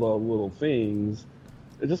all the little things,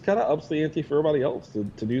 it just kind of ups the ante for everybody else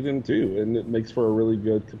to do them too, and it makes for a really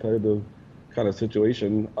good competitive kind of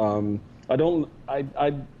situation. I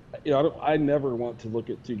never want to look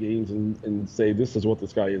at 2 games and say this is what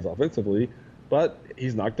this guy is offensively, but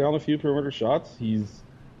he's knocked down a few perimeter shots. He's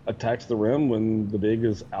attacks the rim when the big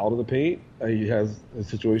is out of the paint. He has his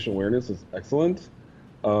situation awareness is excellent.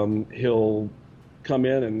 He'll come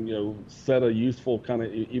in and set a useful kind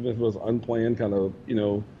of, even if it was unplanned kind of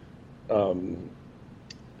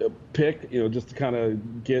pick, just to kind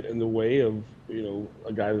of get in the way of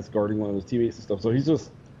a guy that's guarding one of his teammates and stuff. So he's just,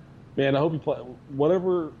 man, I hope he play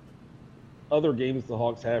whatever other games the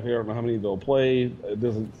Hawks have here. I don't know how many they'll play. It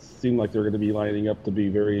doesn't seem like they're going to be lining up to be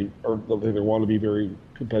they want to be very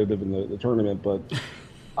competitive in the tournament. But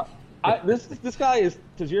this guy is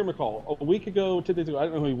Tajir McCall. A week ago, 2 days ago, I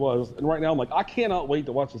didn't know who he was, and right now I'm I cannot wait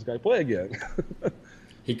to watch this guy play again.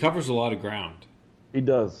 He covers a lot of ground. He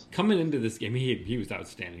does. Coming into this game, he was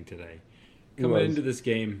outstanding today. Coming into this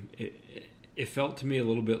game, it felt to me a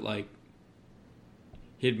little bit like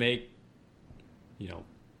he'd make,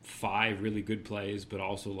 5 really good plays, but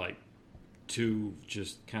also 2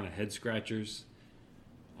 just kind of head scratchers.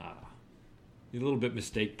 A little bit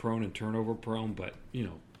mistake prone and turnover prone, but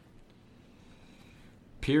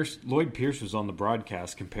Lloyd Pierce was on the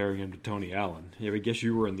broadcast comparing him to Tony Allen. Yeah, I guess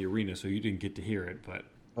you were in the arena, so you didn't get to hear it, but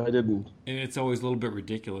I didn't. And it's always a little bit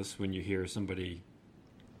ridiculous when you hear somebody,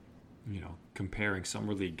 comparing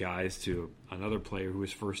summer league guys to another player who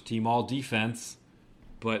was first team all defense.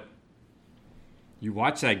 But you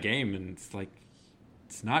watch that game and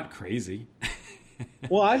it's not crazy.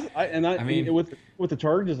 Well, I mean, with the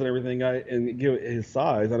charges and everything, and give it his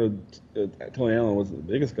size. I know Tony Allen wasn't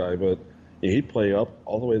the biggest guy, but he'd play up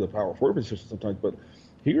all the way to the power forward position sometimes. But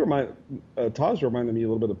Taj reminded me a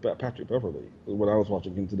little bit of Patrick Beverly when I was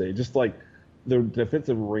watching him today. Just like the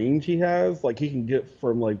defensive range he has, like he can get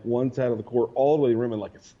from like one side of the court all the way to the rim in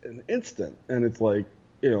like an instant, and it's like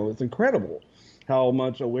it's incredible how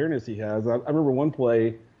much awareness he has. I remember one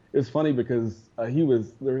play. It was funny because he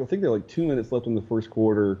was there. I think there were like 2 minutes left in the first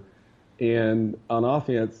quarter, and on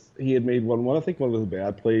offense he had made one. I think one of his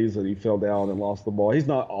bad plays that he fell down and lost the ball. He's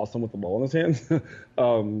not awesome with the ball in his hands,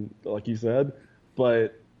 like you said,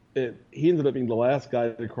 but he ended up being the last guy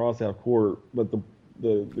to cross half court. But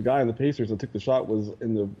the guy in the Pacers that took the shot was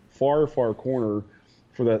in the far corner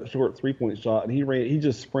for that short 3-point shot, and he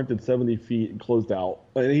just sprinted 70 feet and closed out.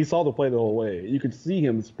 And he saw the play the whole way. You could see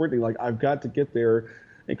him sprinting like, I've got to get there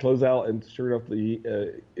and close out. And sure enough, he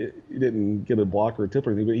didn't get a block or a tip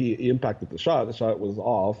or anything, but he impacted the shot. The shot was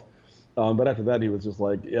off. But after that, he was just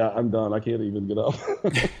like, yeah, I'm done. I can't even get up.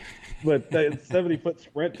 But that 70-foot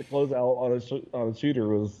sprint to close out on a shooter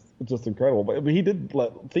was just incredible. But he did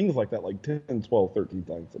things like that like 10, 12, 13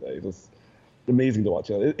 times today. Just amazing to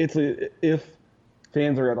watch. If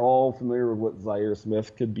fans are at all familiar with what Zaire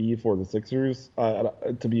Smith could be for the Sixers,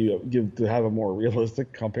 to have a more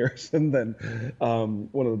realistic comparison than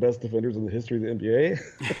one of the best defenders in the history of the NBA,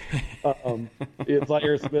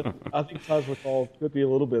 Zaire Smith. I think Taj McCall could be a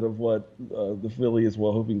little bit of what the Philly is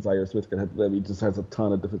well hoping Zaire Smith can have to them. He just has a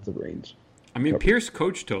ton of defensive range. I mean, Pierce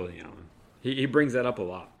coached Tony Allen. He brings that up a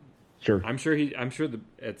lot. Sure. I'm sure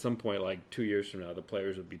at some point, like 2 years from now, the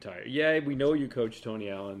players would be tired. Yeah, we know you coached Tony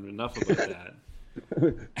Allen. Enough about that.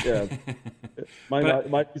 Yeah,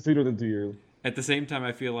 might be sooner than 2 years. At the same time,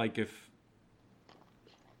 I feel like if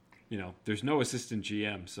there's no assistant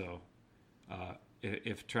GM, so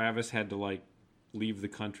if Travis had to like leave the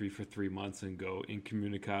country for 3 months and go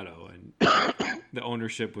incommunicado, and the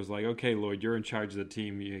ownership was like, okay, Lloyd, you're in charge of the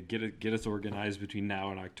team, you get us organized between now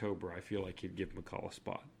and October, I feel like he'd give McCall a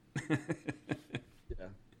spot.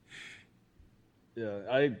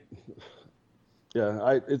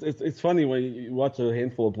 It's funny when you watch a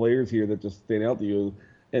handful of players here that just stand out to you,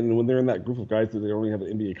 and when they're in that group of guys that they don't even have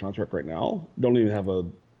an NBA contract right now, don't even have a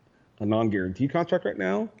non-guaranteed contract right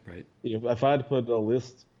now. Right. If I had to put a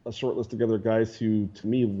short list together of guys who to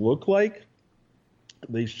me look like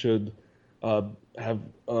they should have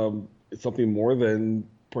something more than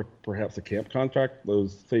perhaps a camp contract,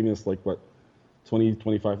 those famous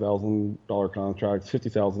 $20,000-$25,000 contracts,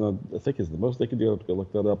 $50,000 I think is the most they can do. I have to go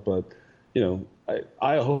look that up, but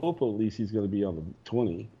I hope at least he's going to be on the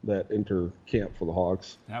 20 that enter camp for the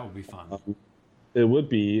Hawks. That would be fun. It would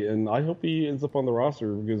be, and I hope he ends up on the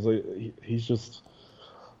roster because he's just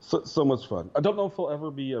so much fun. I don't know if he'll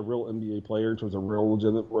ever be a real NBA player in terms of a real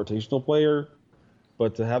legitimate rotational player,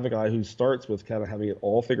 but to have a guy who starts with kind of having it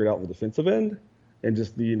all figured out in the defensive end and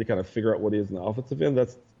just needing to kind of figure out what he is in the offensive end,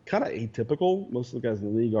 that's kind of atypical. Most of the guys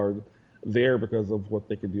in the league are there because of what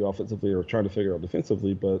they can do offensively or trying to figure out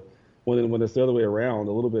defensively, but when it's the other way around,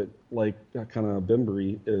 a little bit like kind of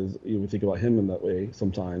Bembry is, you think about him in that way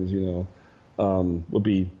sometimes, would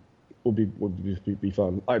be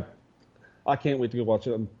fun. I can't wait to go watch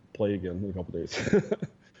him play again in a couple days.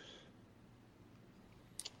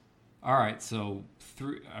 All right, so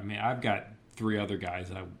I've got 3 other guys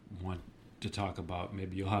I want to talk about.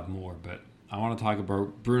 Maybe you'll have more, but I want to talk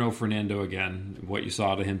about Bruno Fernando again, what you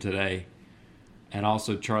saw to him today, and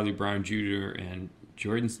also Charlie Brown Jr. and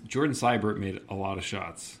Jordan Sibert made a lot of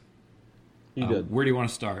shots. He did. Where do you want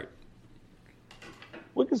to start?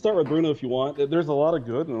 We can start with Bruno if you want. There's a lot of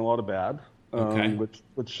good and a lot of bad, okay. which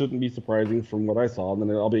shouldn't be surprising from what I saw. And then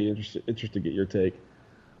I'll be interested to get your take.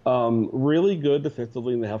 Really good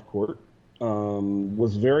defensively in the half court.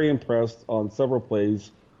 Was very impressed on several plays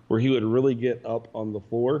where he would really get up on the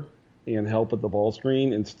floor and help at the ball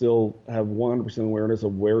screen and still have 100% awareness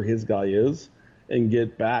of where his guy is and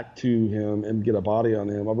get back to him and get a body on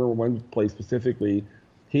him. I remember one play specifically,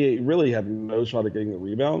 he really had no shot at getting the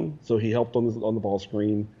rebound, so he helped on the ball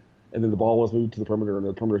screen, and then the ball was moved to the perimeter, and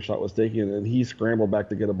the perimeter shot was taken, and he scrambled back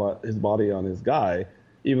to get his body on his guy,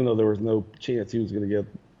 even though there was no chance he was going to get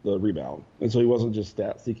the rebound. And so he wasn't just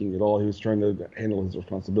stat-seeking at all. He was trying to handle his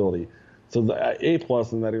responsibility. So the A+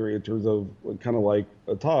 in that area in terms of kind of like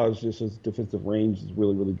Taj, just his defensive range is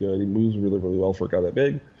really, really good. He moves really, really well for a guy that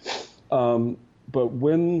big. But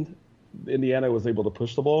when Indiana was able to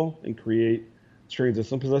push the ball and create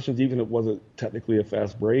transition possessions, even if it wasn't technically a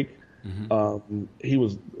fast break, he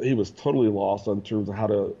was totally lost in terms of how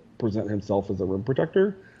to present himself as a rim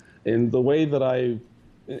protector. And the way that I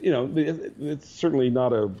it's certainly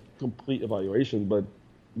not a complete evaluation, but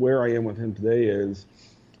where I am with him today is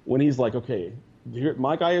when he's like, okay, here,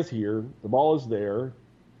 my guy is here, the ball is there,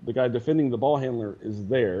 the guy defending the ball handler is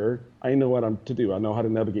there. I know what I'm to do. I know how to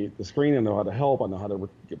navigate the screen. I know how to help. I know how to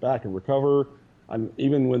get back and recover.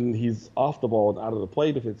 Even when he's off the ball and out of the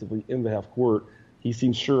play defensively in the half court, he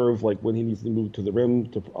seems sure of like when he needs to move to the rim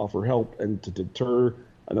to offer help and to deter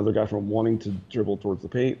another guy from wanting to dribble towards the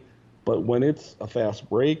paint. But when it's a fast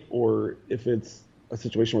break or if it's a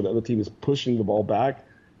situation where the other team is pushing the ball back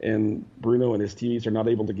and Bruno and his teammates are not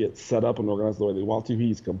able to get set up and organized the way they want to,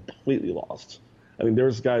 he's completely lost. I mean,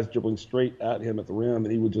 there's guys dribbling straight at him at the rim,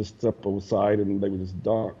 and he would just step aside and they would just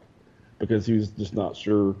dunk because he was just not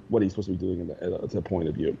sure what he's supposed to be doing at that point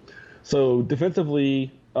of view. So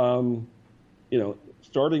defensively, starting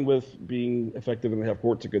with being effective in the half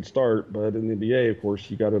court's a good start, but in the NBA, of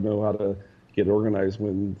course, you got to know how to get organized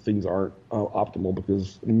when things aren't optimal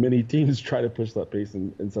because many teams try to push that pace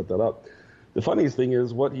and set that up. The funniest thing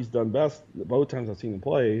is what he's done best, both times I've seen him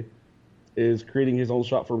play, is creating his own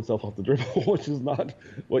shot for himself off the dribble, which is not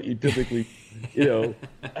what you typically,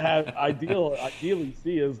 ideally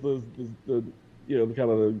see as the kind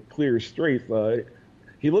of the clear straight.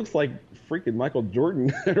 He looks like freaking Michael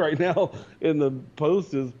Jordan right now in the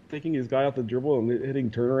post, is taking his guy off the dribble and hitting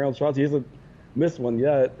turnaround shots. He hasn't missed one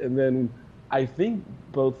yet. And then I think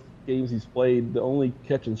both games he's played, the only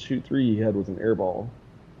catch and shoot three he had was an air ball.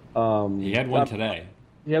 He had one today.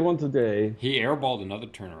 He had one today. He airballed another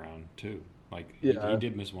turnaround too. Like he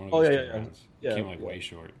did miss one of those turnarounds. Yeah. Came like way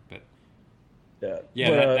short, but but,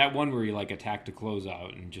 that one where he like attacked a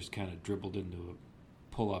closeout and just kind of dribbled into a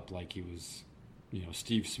pull up like he was,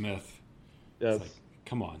 Steve Smith. Yes. It's like,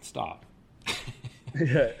 come on, stop.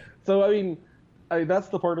 Yeah. So I mean, that's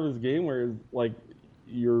the part of his game where like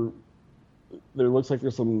there looks like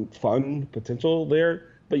there's some fun potential there.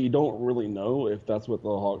 But you don't really know if that's what the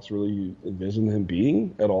Hawks really envision him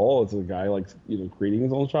being at all. It's a guy like creating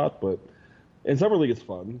his own shot, but in summer league it's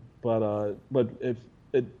fun. But I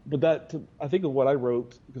think of what I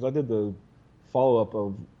wrote because I did the follow up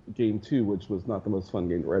of game 2, which was not the most fun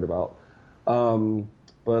game to write about. But how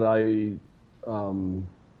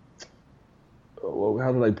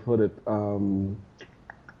did I put it?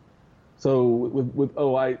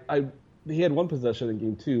 He had one possession in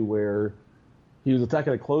game 2 where he was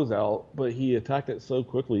attacking a closeout, but he attacked it so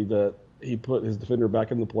quickly that he put his defender back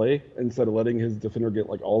in the play instead of letting his defender get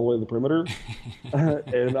like all the way to the perimeter.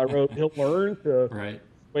 And I wrote, he'll learn to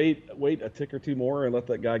wait a tick or two more and let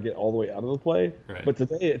that guy get all the way out of the play. Right. But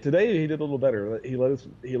today he did a little better. He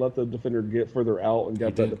let the defender get further out and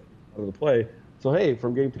got that out of the play. So hey,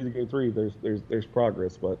 from game 2 to game 3, there's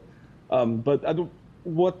progress. But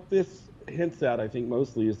what this hints at, I think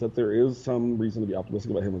mostly, is that there is some reason to be optimistic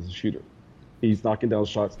about him as a shooter. He's knocking down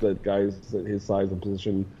shots that guys at his size and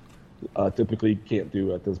position typically can't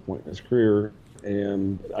do at this point in his career.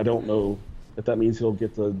 And I don't know if that means he'll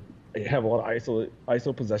get to have a lot of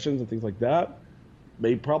ISO possessions and things like that.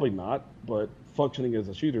 Maybe, probably not. But functioning as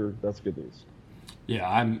a shooter, that's good news. Yeah,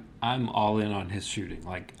 I'm all in on his shooting.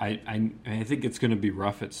 Like I think it's going to be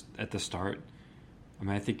rough at the start. I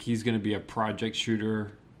mean, I think he's going to be a project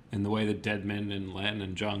shooter in the way that Dedmon and Len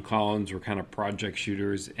and John Collins were kind of project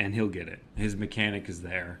shooters, and he'll get it. His mechanic is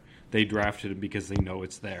there. They drafted him because they know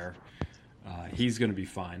it's there. He's going to be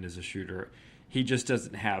fine as a shooter. He just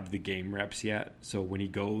doesn't have the game reps yet. So when he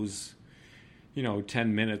goes,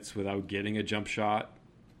 10 minutes without getting a jump shot,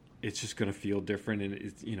 it's just going to feel different. And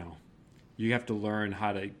it's, you have to learn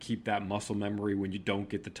how to keep that muscle memory when you don't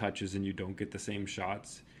get the touches and you don't get the same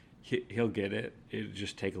shots. He'll get it. It'll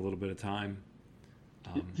just take a little bit of time.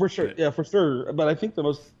 For sure. Yeah, for sure. But I think I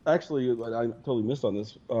totally missed on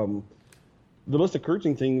this. The most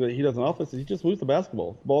encouraging thing that he does in offense is he just moves the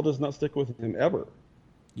basketball. The ball does not stick with him ever.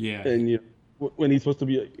 Yeah. And when he's supposed to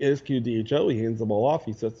be SQDHO, he hands the ball off.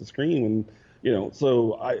 He sets the screen.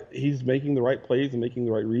 He's making the right plays and making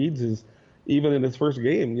the right reads. Even in his first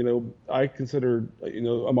game, I considered,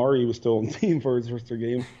 Amari was still on the team for his first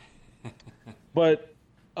game. But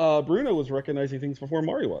Bruno was recognizing things before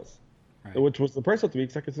Amari was. Right. Which was impressive to me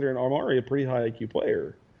because I consider Amari a pretty high IQ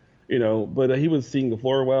player, But he was seeing the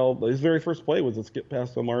floor well. His very first play was a skip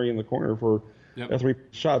past Amari in the corner for a 3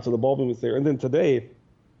 shot, so the ball movement was there. And then today,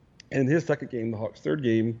 in his second game, the Hawks' third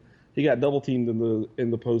game, he got double teamed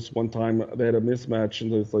in the post one time. They had a mismatch,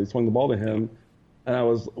 and they swung the ball to him.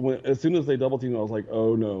 And as soon as they double teamed, I was like,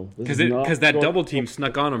 oh no, because that double team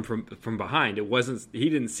snuck on him from behind. He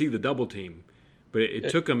didn't see the double team, but it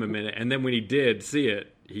took him a minute, and then when he did see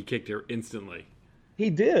it, he kicked it instantly. He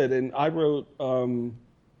did, and I wrote,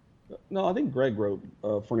 No, I think Greg wrote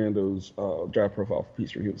Fernando's draft profile for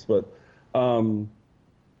Peace Hughes, um,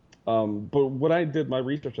 but when I did my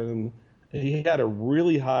research on him, he had a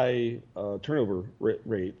really high turnover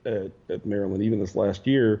rate at Maryland, even this last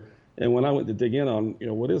year. And when I went to dig in on,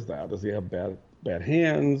 what is that? Does he have bad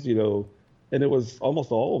hands? And it was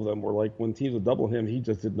almost all of them were like when teams would double him, he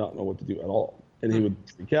just did not know what to do at all, and he would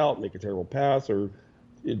freak out, make a terrible pass, or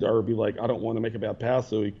be like, I don't want to make a bad pass.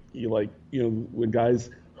 So he like, when guys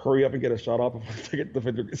hurry up and get a shot off before they get the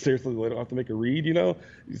defender seriously, they don't have to make a read. You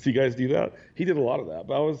see guys do that. He did a lot of that,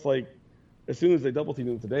 but I was like, as soon as they double teamed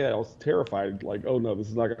him today, I was terrified. Like, oh no, this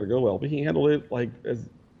is not going to go well. But he handled it like as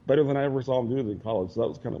better than I ever saw him do it in college. So that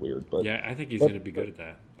was kind of weird. But yeah, I think he's going to be good at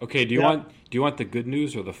that. Okay, do you want the good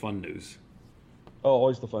news or the fun news? oh,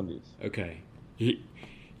 always the fun news. Okay,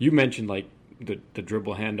 you mentioned like the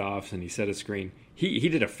dribble handoffs, and he set a screen. He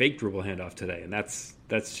did a fake dribble handoff today, and that's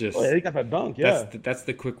just Oh, yeah, he got that dunk. Yeah, that's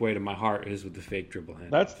the quick way to my heart is with the fake dribble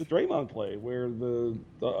handoff. that's the Draymond play where the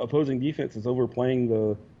opposing defense is overplaying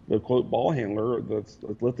the quote ball handler that's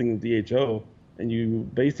lifting the DHO, and you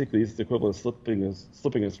basically it's the equivalent of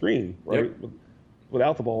slipping a screen, right? Yep.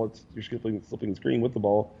 Without the ball, you're slipping the screen. With the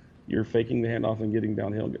ball, you're faking the handoff and getting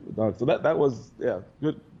downhill and getting the dunk. So that was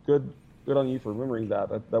good on you for remembering that.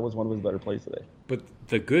 That was one of his better plays today. But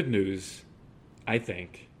the good news, I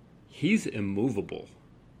think, he's immovable.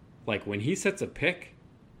 Like when he sets a pick,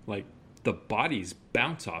 like the bodies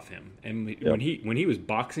bounce off him. And Yep. when he was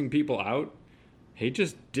boxing people out, he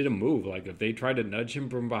just did a move. Like if they tried to nudge him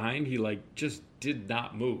from behind, he like just did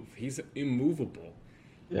not move. He's immovable.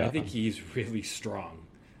 Yeah. I think he's really strong.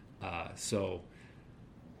 So,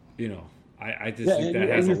 I just Yeah, think and that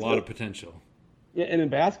has a he's lot of potential. Yeah, and in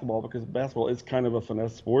basketball, because basketball is kind of a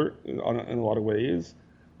finesse sport in a lot of ways,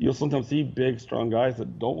 you'll sometimes see big, strong guys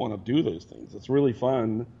that don't want to do those things. It's really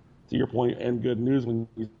fun, to your point, and good news when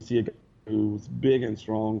you see a guy who's big and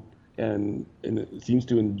strong and it seems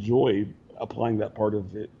to enjoy applying that part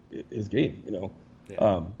of his game.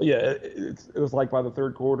 Yeah. But yeah, it was like by the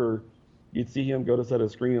third quarter, you'd see him go to set a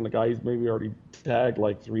screen, and the guy's maybe already tagged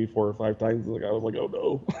like 3, 4, or 5 times. And the guy was like, "Oh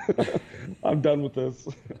no, I'm done with this."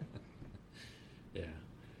 Yeah.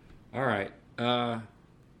 All right.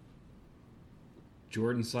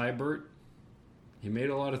 Jordan Seibert, he made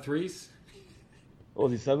a lot of threes.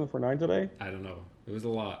 Was he 7 for 9 today? I don't know. It was a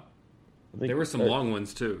lot. I think There were some long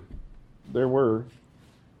ones too. there were.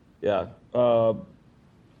 Yeah.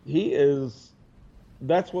 He is.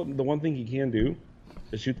 That's what the one thing he can do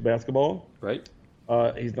is shoot the basketball. Right?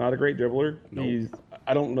 He's not a great dribbler. Nope.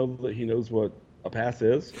 I don't know that he knows what a pass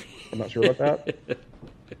is. I'm not sure about that.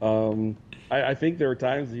 I think there are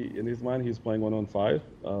times in his mind he was playing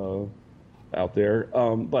 1-on-5 out there.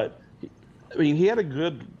 But he had a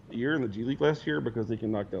good year in the G League last year because he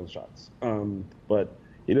can knock down shots. But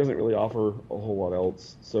he doesn't really offer a whole lot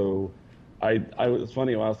else. So it's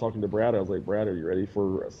funny when I was talking to Brad. I was like, Brad, are you ready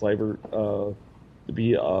for Seibert to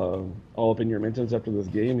be all up in your mentions after this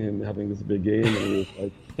game, him having this big game?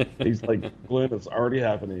 And he's like, Glenn, it's already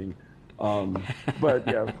happening. But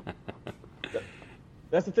yeah.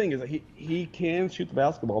 That's the thing is that he can shoot the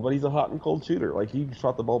basketball, but he's a hot and cold shooter. Like he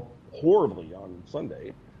shot the ball horribly on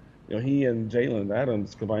Sunday. He and Jalen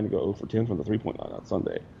Adams combined to go 0 for 10 from the 3-point line on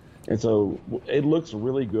Sunday. And so it looks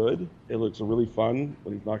really good. It looks really fun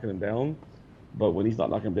when he's knocking him down. But when he's not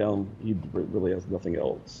knocking him down, he really has nothing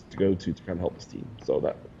else to go to kind of help his team. So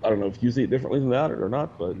that I don't know if you see it differently than that or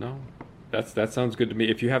not, but No. That sounds good to me.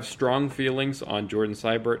 If you have strong feelings on Jordan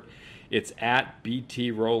Seibert, it's at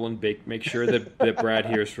BT Roland. Make sure that Brad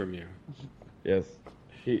hears from you. yes,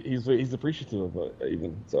 he's appreciative of it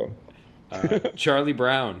even. So Charlie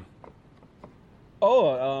Brown.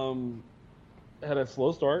 Had a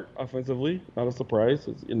slow start offensively. Not a surprise.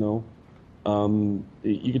 You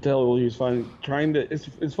could tell he was trying to.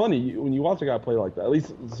 It's funny when you watch a guy play like that. At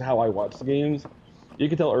least this is how I watch the games. You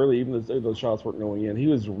could tell early, even though those shots weren't going in, he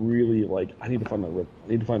was really like, I need to find my rhythm. I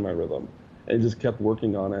need to find my rhythm, and just kept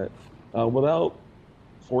working on it without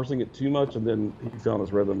forcing it too much. And then he found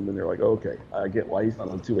his rhythm, and then they're like, okay, I get why he's not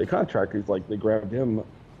on a 2-way contract. He's like, they grabbed him.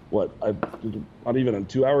 Not even in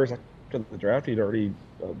 2 hours after the draft, he'd already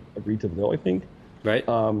agreed to the deal, I think. Right.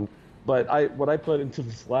 But what I put into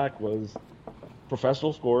the Slack was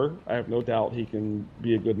professional scorer. I have no doubt he can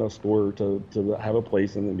be a good enough scorer to have a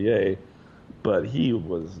place in the NBA. But he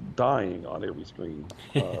was dying on every screen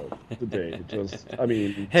today.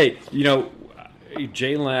 Hey,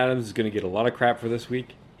 Jalen Adams is going to get a lot of crap for this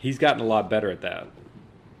week. He's gotten a lot better at that.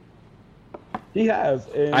 He has.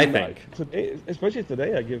 And I think. Today, especially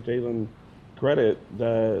today, I give Jalen credit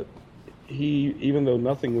that even though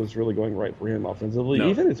nothing was really going right for him offensively, No,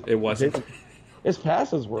 even it wasn't. his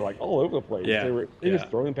passes were like all over the place. Yeah, He was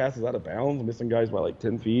throwing passes out of bounds, missing guys by like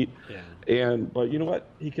 10 feet. Yeah. But you know what?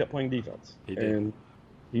 He kept playing defense. He did. And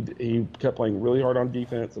he kept playing really hard on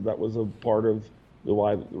defense, and that was a part of the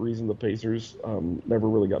reason the Pacers never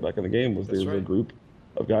really got back in the game was there was a group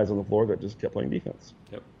of guys on the floor that just kept playing defense.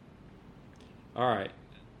 Yep. All right.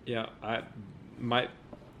 Yeah, I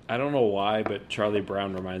don't know why, but Charlie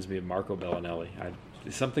Brown reminds me of Marco Bellinelli.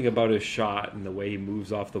 Something about his shot and the way he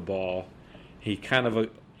moves off the ball. He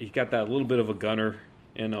got that little bit of a gunner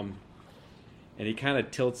in him, and he kind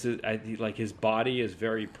of tilts it. Like his body is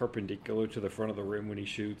very perpendicular to the front of the rim when he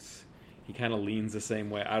shoots. He kind of leans the same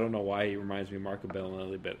way. I don't know why he reminds me of Marco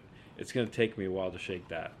Bellinelli, but it's going to take me a while to shake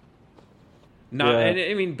that.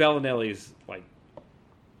 I mean, Bellinelli's like,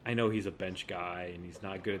 I know he's a bench guy and he's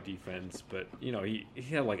not good at defense, but you know he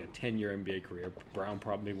had like a 10-year NBA career. Brown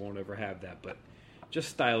probably won't ever have that, but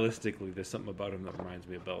just stylistically, there's something about him that reminds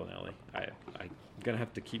me of Bellinelli. I'm gonna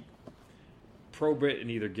have to probe it and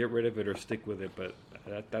either get rid of it or stick with it, but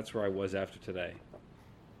that's where I was after today.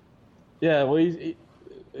 Yeah, well,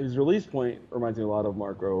 his release point reminds me a lot of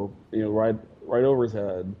Marco. You know, right over his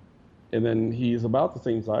head, and then he's about the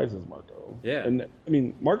same size as Marco. Yeah, and I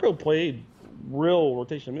mean Marco played real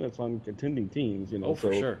rotation minutes on contending teams. You know,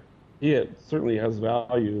 for sure. He certainly has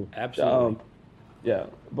value. Absolutely. Yeah,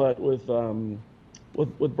 but with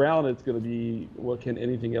Brown, it's going to be what can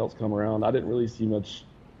anything else come around. I didn't really see much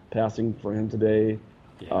passing for him today.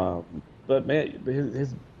 Yeah. But man,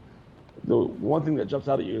 the one thing that jumps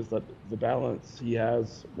out at you is that the balance he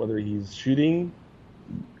has, whether he's shooting,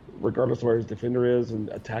 regardless of where his defender is, and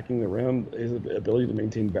attacking the rim, his ability to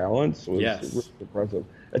maintain balance was really impressive.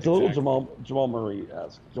 It's a little Jamal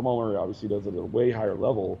Murray-esque. Jamal Murray obviously does it at a way higher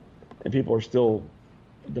level, and people are still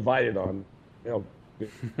divided on, Jamal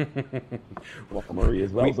Murray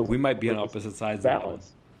as well. We might be on opposite sides of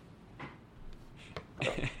balance.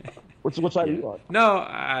 Which side are you on? No,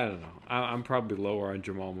 I don't know. I'm probably lower on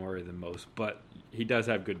Jamal Murray than most, but he does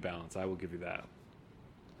have good balance. I will give you that.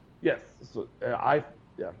 Yes, so,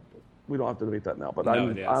 we don't have to debate that now. But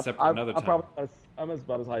another time. I'm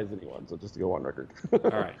about as high as anyone. So just to go on record. All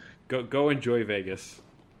right, go enjoy Vegas.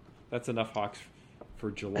 That's enough Hawks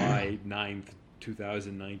for July 9th,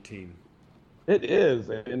 2019. It is,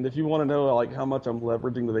 and if you want to know like how much I'm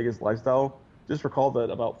leveraging the Vegas lifestyle, just recall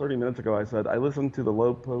that about 30 minutes ago I said I listened to the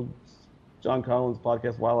Low Post John Collins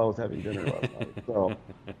podcast while I was having dinner last night. So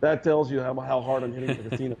that tells you how hard I'm hitting the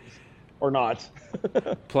casinos, or not.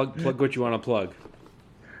 Plug what you want to plug.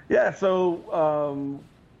 Yeah, so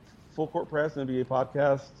Full Court Press, NBA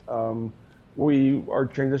podcast. We are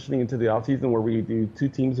transitioning into the off season where we do 2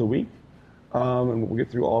 teams a week, and we'll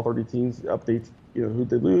get through all 30 teams, updates, who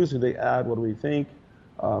they lose, who they add, what do we think,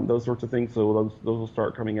 those sorts of things. So those will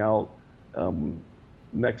start coming out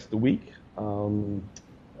next week.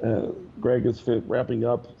 Greg is wrapping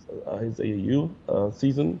up his AAU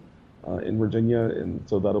season in Virginia, and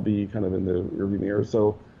so that'll be kind of in the rearview mirror.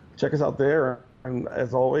 So check us out there. And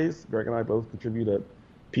as always, Greg and I both contribute at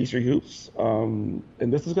P3 Hoops, and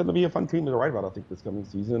this is going to be a fun team to write about, I think, this coming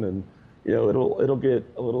season. And it'll get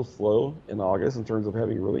a little slow in August in terms of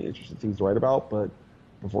having really interesting things to write about, but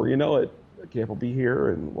before you know it, camp will be here,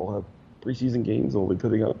 and we'll have preseason games, and we'll be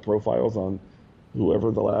putting up profiles on whoever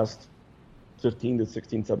the last 15 to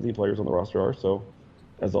 16, 17 players on the roster are. So,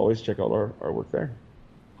 as always, check out our work there.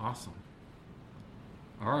 Awesome.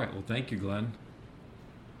 All right. Well, thank you, Glenn.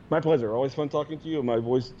 My pleasure. Always fun talking to you. My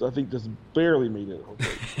voice, I think, just barely made it.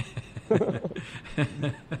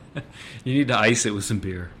 You need to ice it with some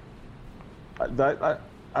beer.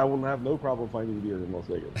 I will have no problem finding beer in Las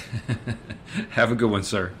Vegas. Have a good one,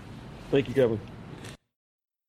 sir. Thank you, Kevin.